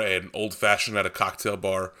 for an old fashioned at a cocktail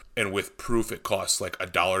bar, and with proof it costs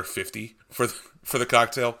 $1.50 for the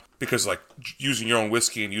cocktail, because using your own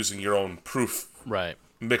whiskey and using your own proof Right.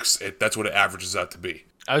 mix, that's what it averages out to be.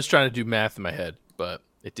 I was trying to do math in my head, but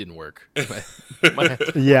it didn't work. My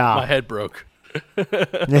Yeah, head broke.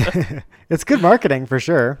 it's good marketing for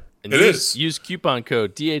sure. And It use, is. Use coupon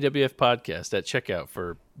code DAWF podcast at checkout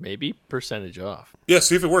for maybe percentage off. Yeah,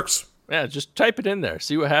 see if it works. Yeah, just type it in there.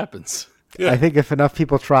 See what happens. Yeah. I think if enough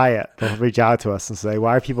people try it, they'll reach out to us and say,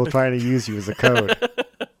 "Why are people trying to use you as a code?"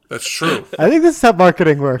 That's true. I think this is how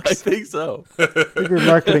marketing I works. think so. I think we're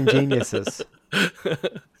marketing geniuses.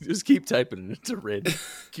 Just keep typing it into red.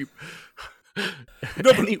 Keep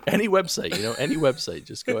any website, any website.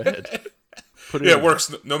 Just go ahead. Put it Yeah, in it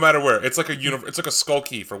works no matter where. It's it's like a skull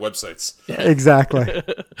key for websites. Exactly.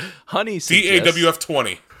 Honey suggests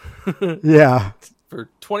DAWF20. Yeah. for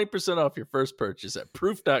 20% off your first purchase at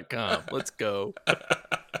proof.com. Let's go.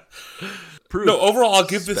 Proof. No, overall, I'll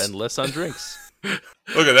give this. Spend less on drinks.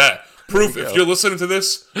 Look at that. Proof, if you're listening to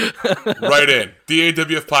this, write in.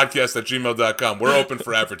 dawfpodcast@gmail.com. We're open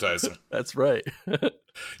for advertising. That's right.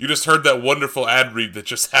 You just heard that wonderful ad read that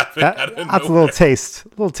just happened out of That's a nowhere.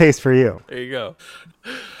 little taste for you. There you go.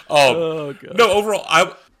 Oh, God. no, overall,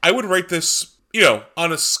 I would rate this,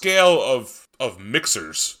 on a scale of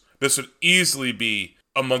mixers, this would easily be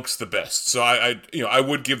amongst the best. So I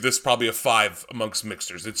would give this probably a 5 amongst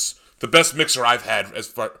mixers. It's the best mixer I've had it's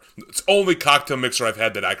the only cocktail mixer I've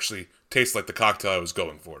had that actually tastes like the cocktail I was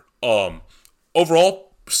going for.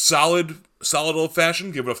 Overall, solid old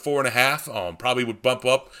fashioned. Give it a 4.5. Probably would bump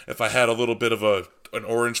up if I had a little bit of an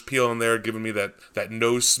orange peel in there, giving me that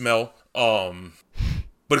nose smell.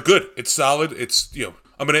 But good. It's solid. It's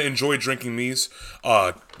I'm gonna enjoy drinking these.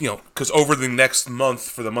 Because over the next month,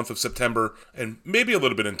 for the month of September and maybe a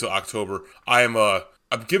little bit into October, I'm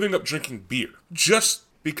giving up drinking beer just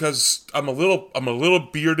because I'm a little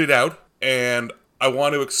bearded out and I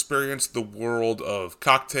want to experience the world of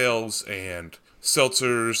cocktails and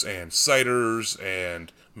seltzers and ciders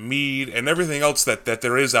and mead and everything else that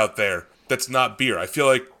there is out there that's not beer. I feel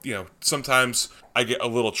like, sometimes I get a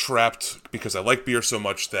little trapped because I like beer so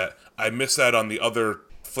much that I miss out on the other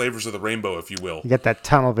flavors of the rainbow, if you will. You get that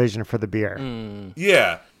tunnel vision for the beer.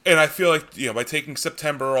 Yeah. And I feel like, by taking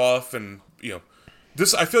September off and,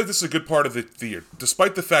 I feel like this is a good part of the year,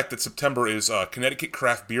 despite the fact that September is Connecticut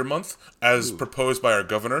Craft Beer Month, as proposed by our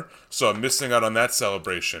governor. So I'm missing out on that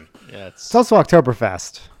celebration. Yeah, It's also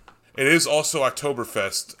Oktoberfest. It is also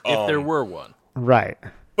Oktoberfest. if there were one. Right.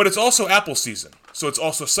 But it's also apple season, so it's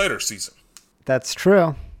also cider season, That's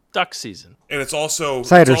true. Duck season. and it's also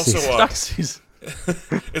Cider it's also, season. Duck season.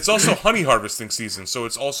 it's also honey harvesting season, so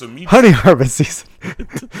it's also meat. Honey harvest season.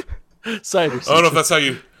 Cider I season. don't know if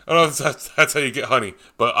that's how you get honey,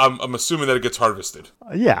 but I'm assuming that it gets harvested.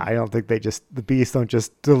 Yeah, I don't think the bees don't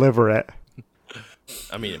just deliver it.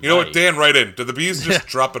 I mean, it You know what, might. Dan? Right in. Do the bees just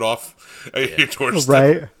drop it off at your doorstep?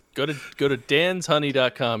 Right? Go to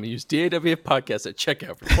danshoney.com and use DAWF podcast at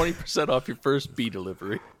checkout for 20% off your first bee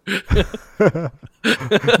delivery.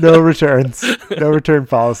 No returns. No return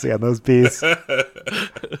policy on those bees.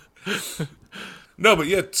 No, but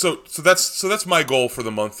yeah. So that's my goal for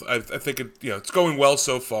the month. I think it's going well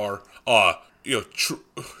so far.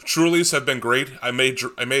 Trulies have been great. I may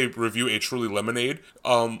review a Truly lemonade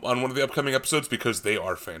on one of the upcoming episodes because they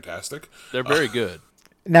are fantastic. They're very good.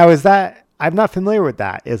 Now, is that... I'm not familiar with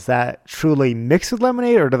that. Is that truly mixed with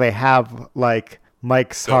lemonade, or do they have, like,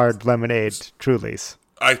 Mike's Hard Lemonade Trulies?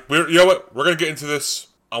 You know what? We're gonna get into this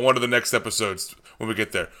on one of the next episodes when we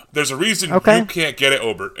get there. There's a reason Okay. you can't get it,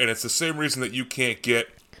 Obert, and it's the same reason that you can't get.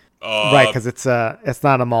 Right, because it's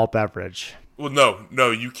not a malt beverage. Well, no,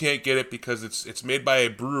 you can't get it because it's made by a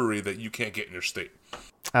brewery that you can't get in your state.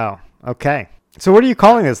 Oh, okay. So what are you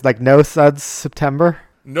calling this? Like No Suds September?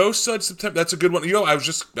 No Suds September. That's a good one. I was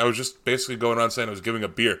just basically going around saying I was giving a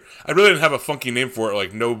beer. I really didn't have a funky name for it,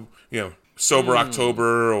 like Sober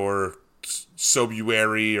October or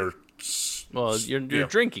Sobuary or. Well, you're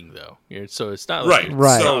drinking though. So it's not like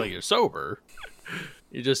Right. it's not So- like you're sober.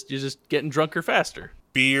 You're just getting drunker faster.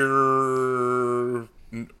 Beer.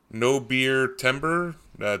 No beer timber.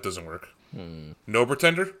 That doesn't work. No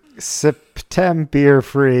pretender. September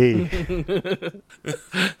free.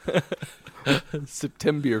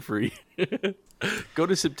 September free. Go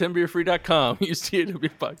to septemberfree.com. Use DAW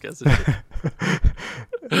podcast.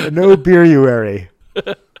 No beeruary.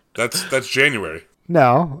 That's January.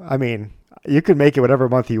 No, I mean, you can make it whatever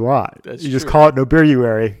month you want. That's you just true. call it No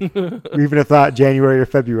beeruary, even if not January or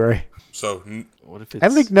February. So What if it's I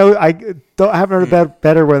haven't heard a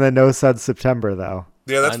better one than No Suds September though.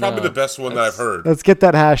 yeah, that's I probably know. the best one that I've heard. Let's get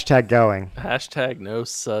that hashtag going. hashtag no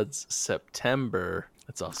suds September?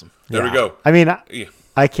 That's awesome. There we Yeah. go. I mean, Yeah.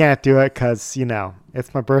 I can't do it because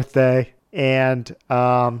it's my birthday, and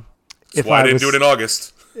That's if why I I didn't was do it in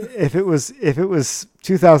August. if it was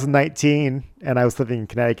 2019 and I was living in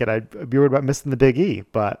Connecticut, I'd be worried about missing the Big E.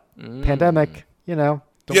 But pandemic, don't-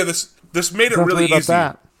 Yeah, this made it don't really worry about easy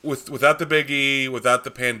that. without the Big E, without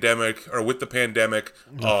the pandemic, or with the pandemic.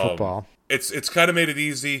 football. It's kind of made it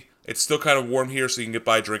easy. It's still kind of warm here, so you can get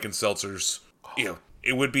by drinking seltzers.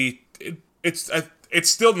 It would be. It's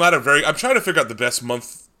still not a very. I'm trying to figure out the best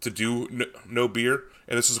month to do no beer,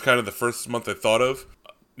 and this is kind of the first month I thought of.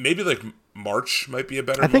 Maybe like March might be a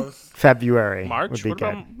better I think month. February March. would be What good.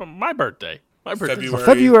 about my birthday? My birthday. February.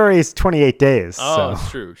 February is 28 days. Oh, so it's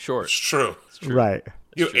true. Short. It's true. right.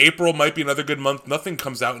 April might be another good month. Nothing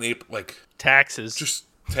comes out in April. Like Taxes. just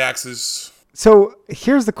taxes. So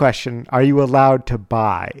here's the question: are you allowed to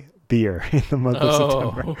buy beer in the month of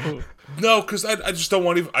September? oh. No, because I just don't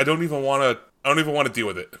want. I don't even want to deal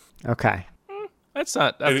with it. Okay. That's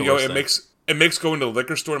not. And it makes going to the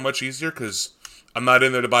liquor store much easier because I'm not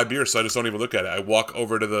in there to buy beer, so I just don't even look at it. I walk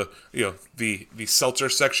over to the the seltzer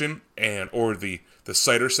section or the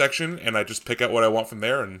cider section, and I just pick out what I want from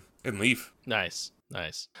there and leave. Nice.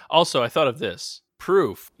 Also, I thought of this.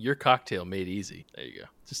 Proof your cocktail made easy. There you go.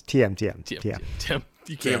 Just TM.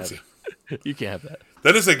 You can't. You can't have that.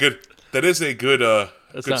 That is a good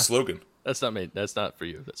good slogan. That's not made. That's not for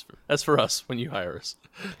you. That's for us when you hire us.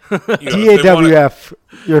 TAWF,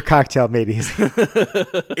 your cocktail made easy.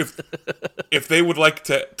 If they would like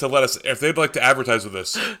to let us, if they'd like to advertise with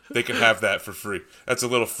us, they can have that for free. That's a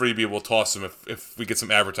little freebie we'll toss them if we get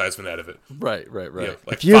some advertisement out of it. Right. Yeah,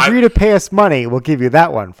 like If you agree to pay us money, we'll give you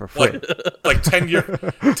that one for free. like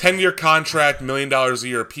 10-year contract, $1 million a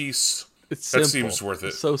year a piece. It's simple. That seems worth it.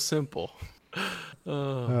 It's so simple.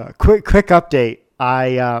 Quick update.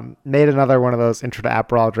 I made another one of those intro to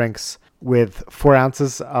Aperol drinks with 4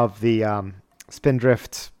 ounces of the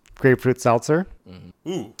Spindrift grapefruit seltzer,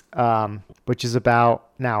 Ooh, which is about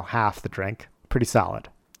now half the drink. Pretty solid.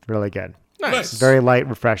 Really good. Nice. Very light,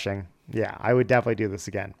 refreshing. Yeah, I would definitely do this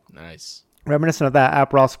again. Nice. Reminiscent of that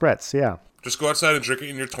Aperol Spritz, yeah. just go outside and drink it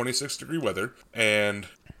in your 26-degree weather, and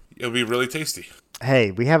it'll be really tasty.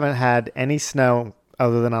 Hey, we haven't had any snow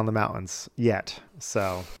other than on the mountains yet,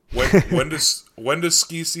 so... When does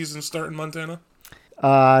ski season start in Montana?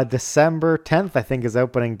 December 10th, I think, is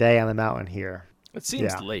opening day on the mountain here. It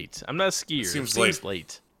seems late. I'm not a skier. Seems it seems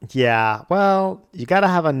late. Yeah, well, you got to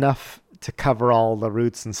have enough to cover all the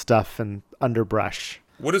roots and stuff and underbrush.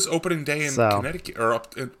 What is opening day in Connecticut or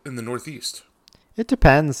up in the Northeast? It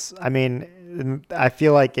depends. I mean, I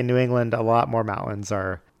feel like in New England, a lot more mountains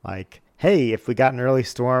are like, hey, if we got an early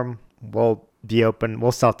storm, we'll be open.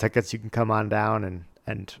 We'll sell tickets. You can come on down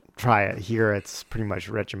and try it. Here, it's pretty much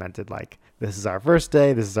regimented. Like, this is our first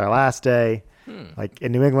day. This is our last day. Like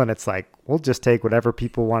in New England, it's like, we'll just take whatever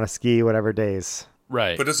people want to ski, whatever days.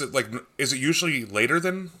 Right. But is it usually later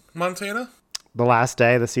than Montana? The last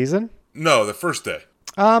day of the season? No, the first day.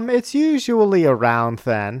 It's usually around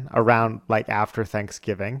like after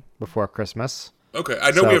Thanksgiving, before Christmas. Okay,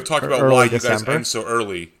 I know So, we have talked about early why you guys December. end so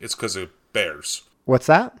early. It's because of bears. What's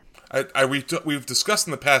that? We've discussed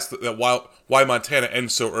in the past that why Montana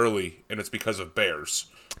ends so early, and it's because of bears.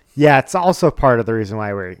 Yeah, it's also part of the reason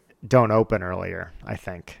why we don't open earlier, I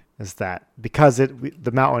think, is that because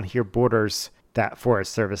the mountain here borders that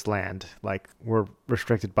Forest Service land, like we're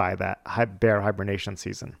restricted by that bear hibernation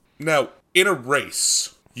season. Now, in a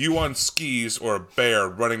race, you on skis or a bear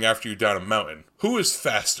running after you down a mountain, who is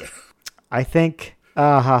faster? I think,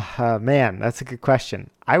 man, that's a good question.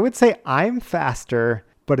 I would say I'm faster,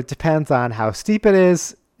 but it depends on how steep it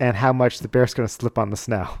is and how much the bear's going to slip on the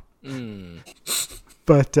snow.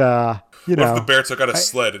 But, you know. What if the bear took out a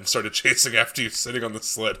sled and started chasing after you sitting on the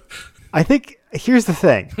sled? I think, here's the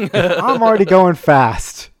thing. If I'm already going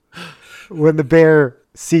fast when the bear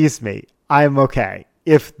sees me, I'm okay.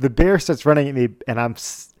 If the bear starts running at me and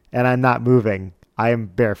I'm not moving, I am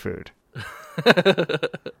bear food.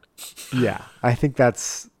 Yeah, I think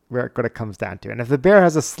that's where it comes down to. And if the bear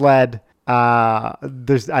has a sled, I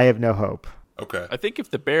have no hope. Okay. I think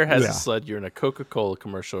if the bear has a sled, you're in a Coca-Cola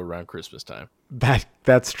commercial around Christmas time.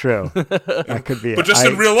 That's true. That could be But it. just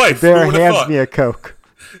in real life, the bear who would've hands thought? me a Coke.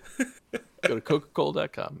 Go to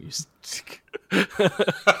coca-cola.com.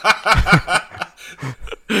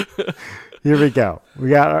 Here we go. We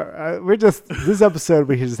got. This episode.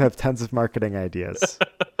 We should just have tons of marketing ideas.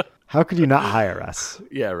 How could you not hire us?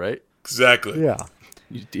 Yeah, right? Exactly. Yeah.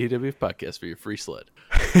 Use DAWF Podcast for your free sled.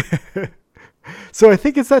 So I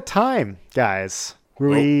think it's that time, guys.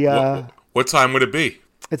 Where What time would it be?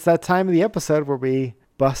 it's that time of the episode where we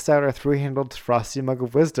bust out our 3-handled frosty mug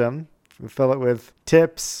of wisdom. We fill it with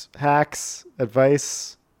tips, hacks,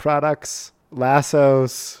 advice, products,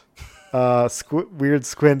 lassos, weird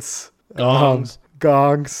squints, Gongs.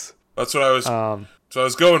 gongs. That's what I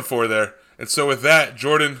was going for there. And so with that,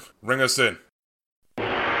 Jordan, ring us in.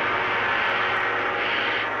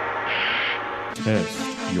 Test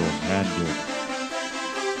your handle.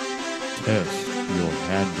 Test your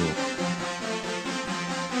handle.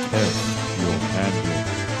 Test your handle.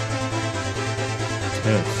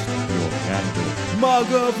 Test your handle.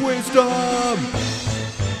 Mug of wisdom!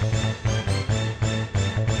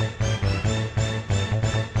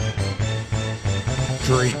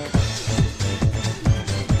 Drink.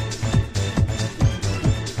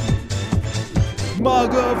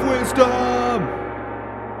 Mug of wisdom!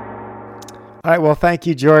 All right. Well, thank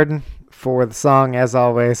you, Jordan, for the song, as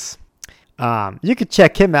always. You could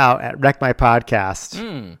check him out at Wreck My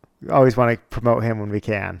Podcast. We always want to promote him when we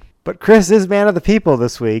can. But Chris is man of the people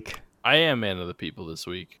this week. I am man of the people this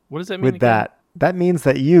week. What does that mean With again? that means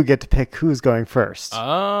that you get to pick who's going first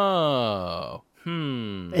Oh.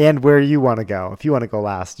 and where you want to go. If you want to go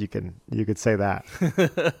last, you could say that.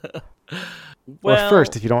 Well, or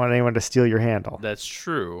first if you don't want anyone to steal your handle. That's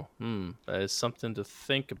true. That is something to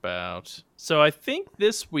think about. So I think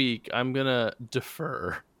this week I'm gonna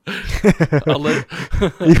defer.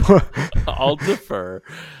 I'll defer.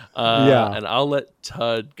 Yeah. And I'll let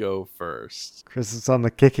Tud go first. Chris is on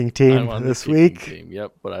the kicking team I'm on this the kicking week. team.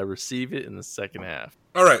 Yep, but I receive it in the second half.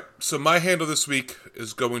 All right, so my handle this week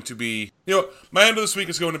is going to be, my handle this week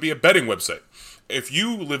is going to be a betting website. If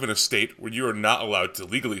you live in a state where you are not allowed to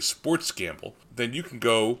legally sports gamble, then you can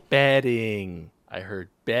go Betting. I heard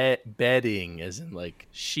betting as in like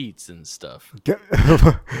sheets and stuff.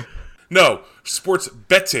 No, sports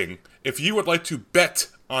betting. If you would like to bet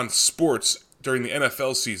on sports during the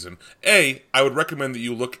NFL season, I would recommend that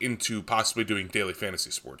you look into possibly doing daily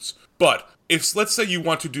fantasy sports. But if, let's say you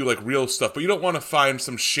want to do like real stuff, but you don't want to find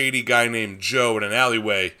some shady guy named Joe in an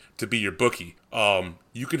alleyway to be your bookie,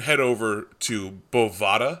 you can head over to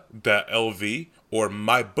bovada.lv or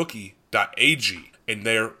mybookie.ag.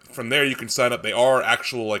 And from there you can sign up. They are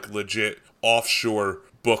actual like legit offshore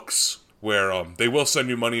books where they will send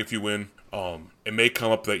you money if you win. It may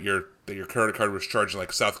come up that your credit card was charged in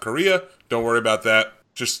like South Korea. Don't worry about that.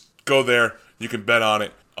 Just go there. You can bet on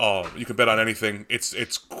it. You can bet on anything.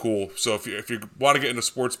 It's cool. So if you want to get into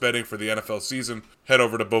sports betting for the NFL season, head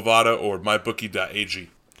over to Bovada or mybookie.ag.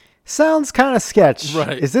 Sounds kind of sketch.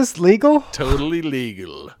 Right. Is this legal? Totally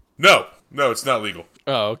legal. No, it's not legal.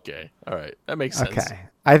 Oh, okay. All right. That makes sense. Okay.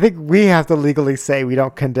 I think we have to legally say we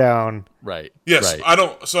don't condone. Right. Yes, Right. I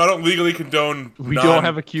don't legally condone We don't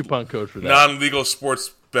have a coupon code for that. non-legal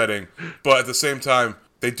sports betting, but at the same time,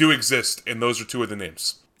 they do exist, and those are two of the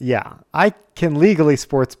names. Yeah, I can legally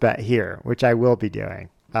sports bet here, which I will be doing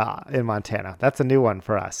in Montana. That's a new one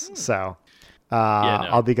for us. So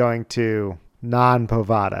I'll be going to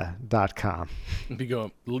nonpovada.com. Be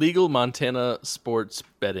going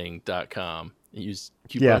legalmontanasportsbetting.com and use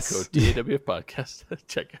coupon Yes. code DAWF podcast.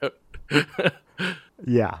 Check out.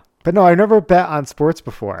 Yeah. But no, I've never bet on sports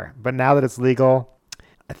before. But now that it's legal,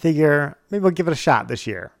 I figure maybe we'll give it a shot this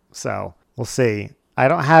year. So we'll see. I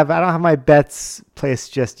don't have my bets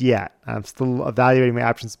placed just yet. I'm still evaluating my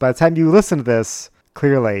options. By the time you listen to this,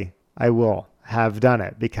 clearly I will have done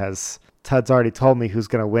it because Tud's already told me who's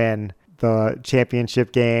going to win the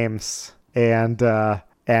championship games and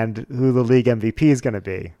who the league MVP is going to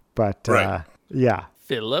be. But Right. Yeah.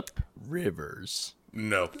 Phillip Rivers.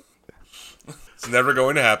 No. It's never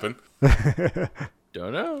going to happen.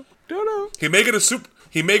 Don't know. He may get a Super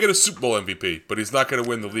Bowl MVP, but he's not going to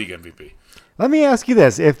win the league MVP. Let me ask you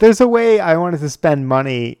this. If there's a way I wanted to spend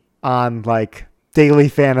money on like daily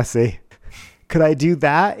fantasy, could I do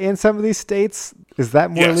that in some of these states? Is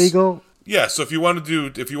that more Yes. legal? Yeah, so if you want to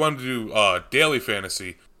do daily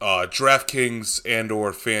fantasy, DraftKings and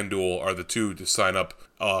or FanDuel are the two to sign up.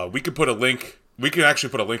 We can actually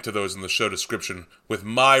put a link to those in the show description with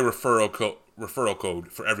my referral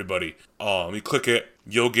code for everybody. You click it,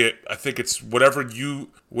 you'll get, I think it's whatever you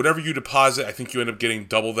deposit, I think you end up getting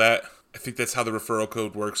double that. I think that's how the referral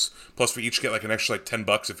code works. Plus, we each get like an extra like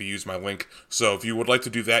 $10 if you use my link. So if you would like to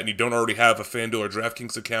do that and you don't already have a FanDuel or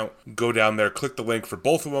DraftKings account, go down there, click the link for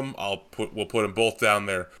both of them. We'll put them both down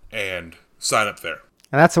there and sign up there.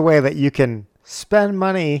 And that's a way that you can spend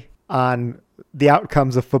money on the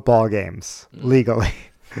outcomes of football games legally.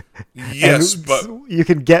 Yes, And but you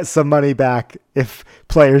can get some money back if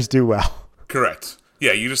players do well. correct.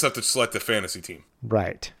 Yeah, you just have to select a fantasy team.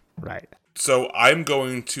 Right. So I'm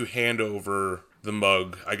going to hand over the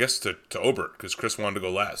mug, I guess, to Obert because Chris wanted to go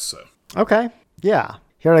last. So Okay. Yeah.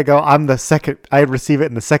 Here I go. I'm the second. I receive it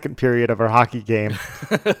in the second period of our hockey game.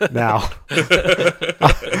 Now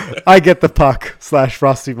I get the puck /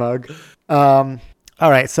 frosty mug. All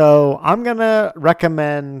right. So I'm gonna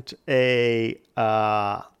recommend a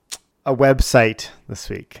website this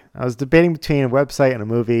week. I was debating between a website and a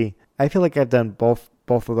movie. I feel like I've done both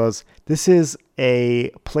of those. This is a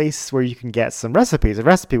place where you can get some recipes. A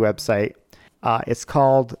recipe website. It's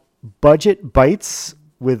called Budget Bites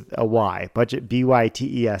with a Y,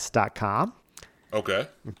 budgetbytes.com. okay,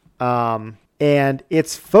 And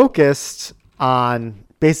it's focused on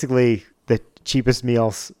basically the cheapest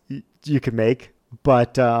meals you can make.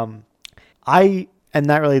 But I am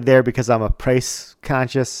not really there because I'm a price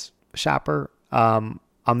conscious shopper. I'm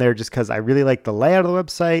there just because I really like the layout of the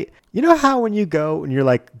website. You know how when you go and you're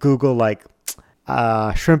like Google like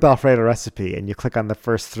shrimp Alfredo recipe and you click on the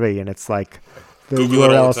first three and it's like the Google it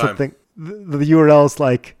URL all is the time. something. The URL is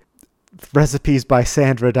like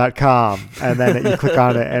recipesbysandra.com and then you click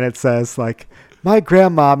on it and it says like My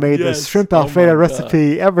grandma made this Yes. shrimp Oh my Alfredo God.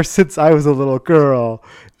 recipe ever since I was a little girl.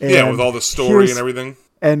 Yeah, And with all the story here's- and everything.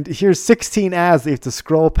 And here's 16 ads that you have to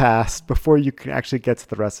scroll past before you can actually get to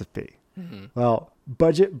the recipe. Well,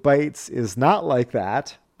 Budget Bites is not like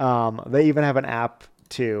that. They even have an app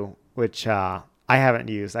too, which I haven't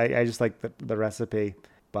used. I just like the recipe,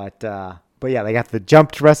 but yeah, they got the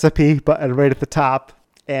jumped recipe button right at the top,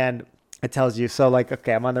 and it tells you. So like,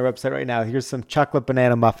 okay, I'm on their website right now. Here's some chocolate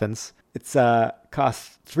banana muffins. It's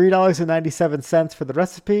costs $3.97 for the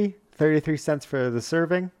recipe, 33 cents for the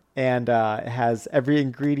serving. And it has every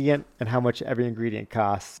ingredient and how much every ingredient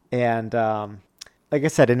costs. And like I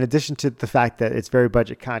said, in addition to the fact that it's very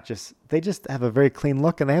budget conscious, they just have a very clean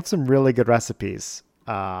look and they have some really good recipes.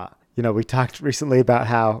 We talked recently about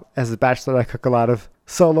how, as a bachelor, I cook a lot of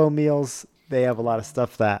solo meals. They have a lot of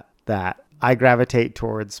stuff that I gravitate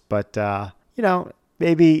towards, but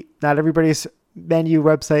maybe not everybody's menu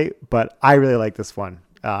website, but I really like this one.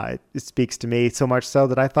 It speaks to me so much so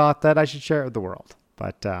that I thought that I should share it with the world.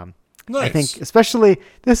 But I Nice. think especially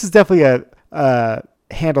this is definitely a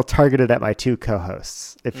handle targeted at my two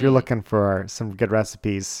co-hosts. If you're looking for some good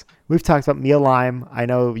recipes, we've talked about Meal Lime. I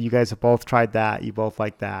know you guys have both tried that. You both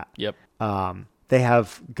like that. Yep. They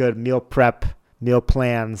have good meal prep, meal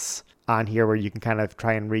plans on here where you can kind of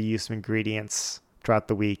try and reuse some ingredients throughout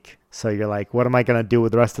the week. So you're like, what am I going to do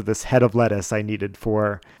with the rest of this head of lettuce I needed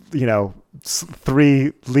for,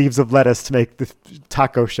 3 leaves of lettuce to make the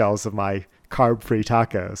taco shells of my carb-free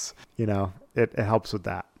tacos? It helps with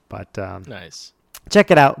that. But Nice.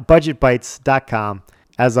 check it out, budgetbites.com.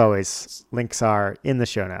 As always, links are in the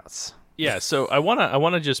show notes. Yeah, so I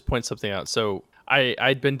wanna just point something out. So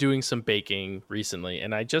I'd been doing some baking recently,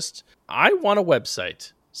 and I want a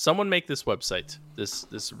website. Someone make this website,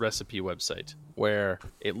 this recipe website, where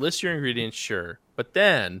it lists your ingredients, sure, but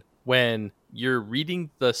then when you're reading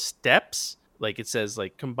the steps, like it says,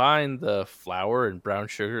 like combine the flour and brown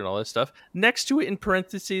sugar and all that stuff. Next to it in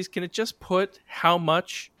parentheses, can it just put how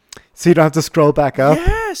much? So you don't have to scroll back up?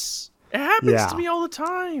 Yes. It happens Yeah. to me all the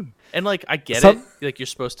time. And like I get Some- it. Like you're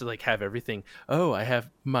supposed to like have everything. Oh, I have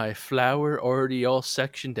my flour already all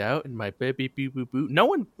sectioned out and my baby boo boo boo. No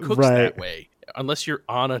one cooks Right. that way unless you're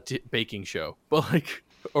on a baking show. But like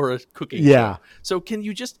or a cooking Yeah. show. So can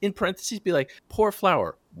you just in parentheses be like pour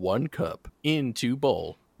flour 1 cup into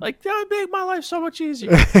bowl? Like that would make my life so much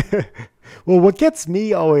easier. Well, what gets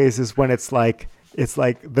me always is when it's like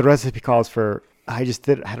the recipe calls for, I just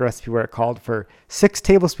had a recipe where it called for 6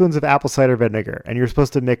 tablespoons of apple cider vinegar, and you're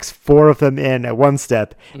supposed to mix 4 of them in at one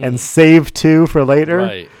step and save 2 for later.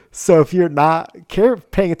 Right. So if you're not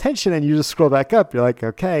paying attention and you just scroll back up, you're like,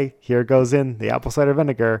 okay, here goes in the apple cider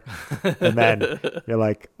vinegar. And then you're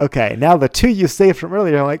like, okay, now the 2 you saved from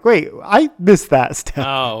earlier, you're like, wait, I missed that step.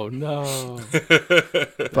 Oh no.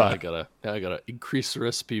 But Now I gotta increase the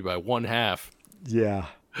recipe by 1/2. yeah.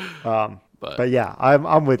 But, But yeah,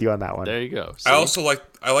 I'm with you on that one. there you go. I See? also like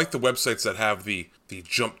the websites that have the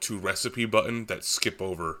jump to recipe button that skip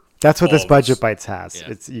over. That's what this all Budget this. Bites has.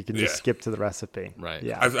 Yeah. It's you can just Yeah. skip to the recipe. Right.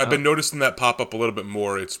 Yeah. I've been noticing that pop up a little bit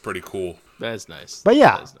more. It's pretty cool. That's nice. But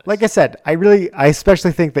yeah, That is nice. like I said, I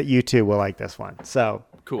especially think that you two will like this one. So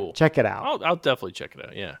Cool. check it out. I'll definitely check it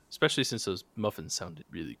out. Yeah, especially since those muffins sounded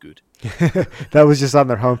really good. That was just on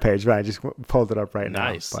their homepage, right? I just pulled it up right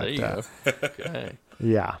Nice. now. There you go. Okay.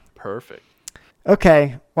 Yeah. Perfect.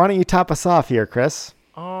 Okay. Why don't you top us off here, Chris?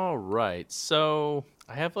 All right. So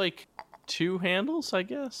I have like 2 handles, I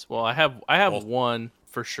guess. Well, I have one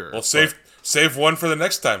for sure. Well, save one for the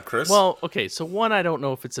next time, Chris. Well, okay. So one, I don't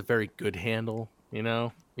know if it's a very good handle. You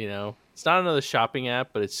know, it's not another shopping app,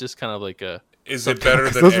 but it's just kind of like a. is it better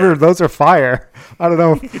than Those are fire. I don't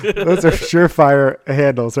know. Those are surefire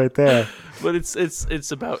handles right there. But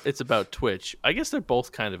it's about Twitch. I guess they're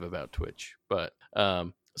both kind of about Twitch, but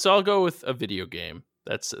so I'll go with a video game.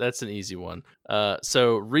 That's an easy one.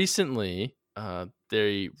 So recently,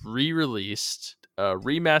 they re-released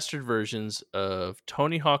remastered versions of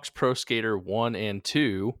Tony Hawk's Pro Skater 1 and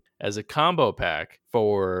 2 as a combo pack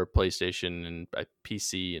for PlayStation and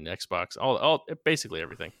PC and Xbox, all basically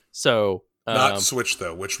everything. So not Switch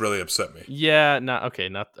though, which really upset me. yeah, not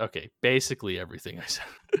okay. Basically everything I said,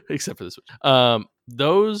 except for this one.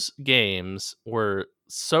 Those games were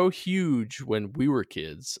so huge when we were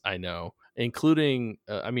kids. I know, including,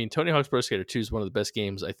 Tony Hawk's Pro Skater 2 is one of the best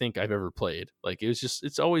games I think I've ever played. Like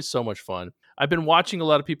it's always so much fun. I've been watching a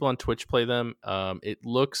lot of people on Twitch play them. It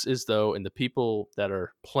looks as though, and the people that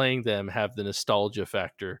are playing them have the nostalgia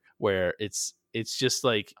factor where it's just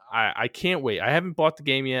like, I can't wait. I haven't bought the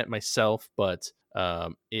game yet myself, but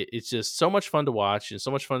it's just so much fun to watch and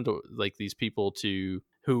so much fun to like these people to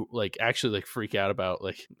who like actually like freak out about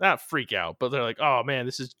like not freak out, but they're like, oh man,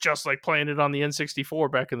 this is just like playing it on the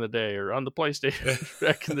N64 back in the day or on the PlayStation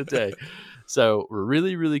back in the day. So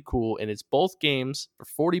really, really cool. And it's both games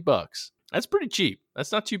for $40. That's pretty cheap.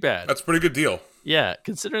 That's not too bad. That's a pretty good deal. Yeah,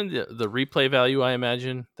 considering the replay value, I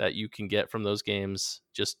imagine that you can get from those games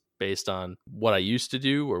just based on what I used to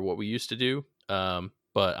do or what we used to do.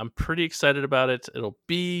 But I'm pretty excited about it. It'll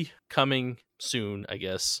be coming soon, I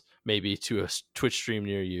guess, maybe to a Twitch stream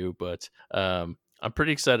near you. But I'm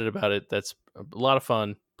pretty excited about it. That's a lot of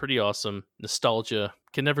fun. Pretty awesome. Nostalgia.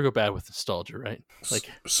 Can never go bad with nostalgia, right? Like,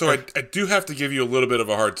 So I do have to give you a little bit of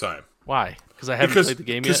a hard time. why? Because I haven't played the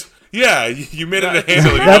game yet? Yeah, you made it a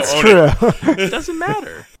handle. You That's don't own true. it. It doesn't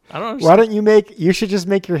matter. I don't understand. Why don't you should just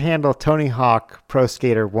make your handle Tony Hawk Pro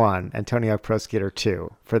Skater 1 and Tony Hawk Pro Skater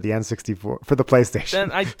 2 for the N64, for the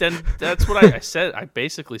PlayStation. Then that's what I said. I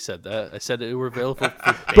basically said that. I said they were available for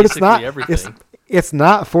basically But it's not, everything. it's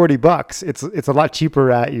not $40. It's a lot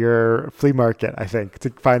cheaper at your flea market, I think, to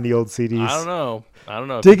find the old CDs. I don't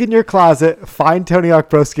know. Dig in your closet, find Tony Hawk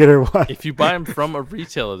Pro Skater 1. If you buy them from a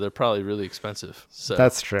retailer, they're probably really expensive. So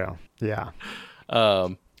That's true. Yeah.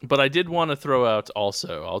 but I did want to throw out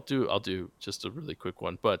also. I'll do just a really quick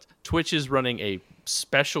one. But Twitch is running a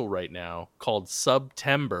special right now called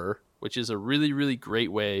September, which is a really, really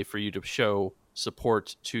great way for you to show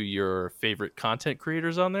support to your favorite content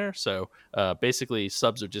creators on there. So basically,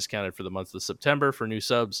 subs are discounted for the month of September for new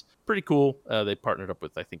subs. Pretty cool. They partnered up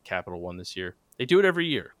with, I think, Capital One this year. They do it every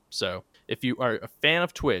year. So if you are a fan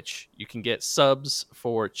of Twitch, you can get subs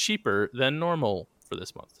for cheaper than normal for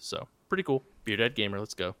this month. So pretty cool. Beardhead Gamer,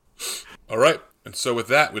 let's go. All right. And so with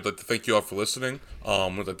that, we'd like to thank you all for listening.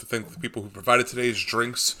 We'd like to thank the people who provided today's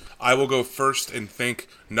drinks. I will go first and thank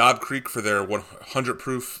Knob Creek for their 100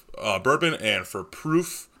 proof bourbon and for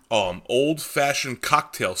Proof old-fashioned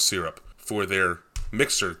cocktail syrup for their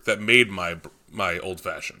mixer that made my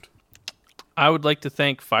old-fashioned. I would like to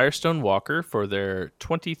thank Firestone Walker for their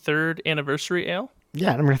 23rd anniversary ale.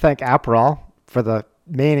 Yeah, and I'm going to thank Aperol for the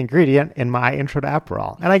main ingredient in my intro to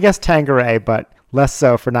Aperol. And I guess Tanqueray, but less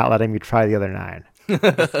so for not letting me try the other 9.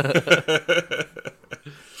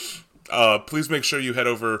 Please make sure you head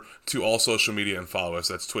over to all social media and follow us.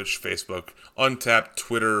 That's Twitch, Facebook, Untapped,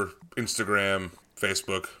 Twitter, Instagram,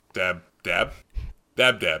 Facebook, Dab.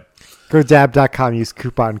 Go dab.com, use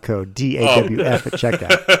coupon code DAWF at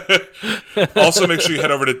checkout. Also make sure you head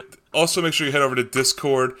over to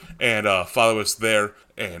Discord and follow us there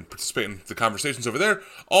and participate in the conversations over there.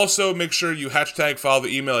 Also, make sure you follow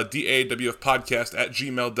the email at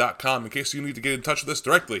dawfpodcast@gmail.com in case you need to get in touch with us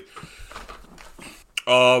directly.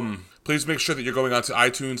 Please make sure that you're going onto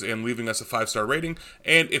iTunes and leaving us a 5-star rating.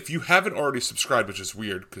 And if you haven't already subscribed, which is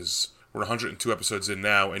weird because we're 102 episodes in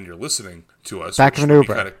now and you're listening to us. Back of an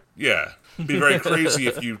Uber. It'd be very crazy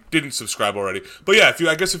if you didn't subscribe already. But yeah,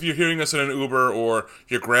 I guess if you're hearing us in an Uber or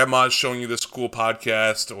your grandma's showing you this cool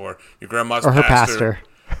podcast or your grandma's Or her pastor.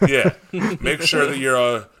 pastor. Yeah, make sure that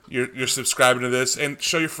you're subscribing to this and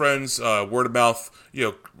show your friends. Word of mouth.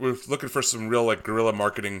 We're looking for some real like guerrilla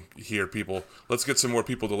marketing here, people. Let's get some more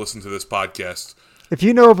people to listen to this podcast. If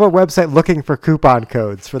you know of a website looking for coupon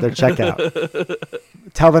codes for their checkout,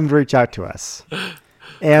 tell them to reach out to us.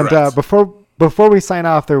 And before we sign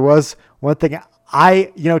off, there was one thing.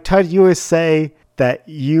 Todd, you always say that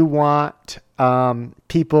you want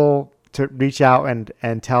people to reach out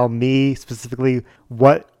and tell me specifically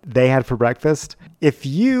what they had for breakfast. If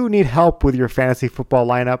you need help with your fantasy football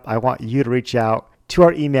lineup, I want you to reach out to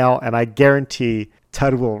our email, and I guarantee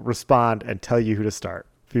Tud will respond and tell you who to start.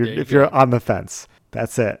 If you're on the fence,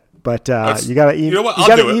 that's it. But you gotta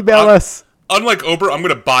email us. Unlike Ober, I'm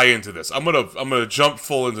gonna buy into this. I'm gonna jump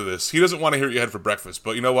full into this. He doesn't want to hear what you had for breakfast,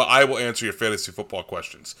 but you know what? I will answer your fantasy football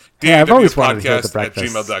questions. Yeah, I've always wanted to hear the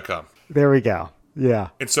DAWpodcast@gmail.com. There we go. Yeah.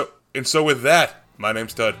 And so with that, my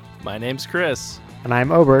name's Tud. My name's Chris. And I'm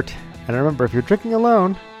Obert. And remember, if you're drinking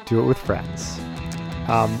alone, do it with friends.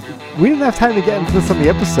 We didn't have time to get into this on the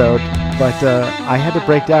episode, but I had to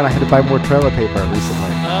break down. I had to buy more toilet paper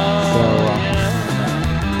recently.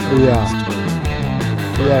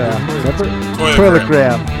 Remember?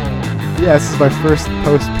 Toiletgram. Yeah, this is my first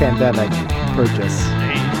post-pandemic purchase.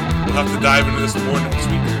 We'll have to dive into this more next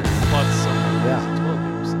week.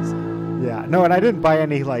 Yeah. No, and I didn't buy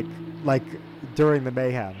any like during the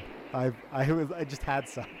mayhem. I just had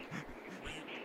some.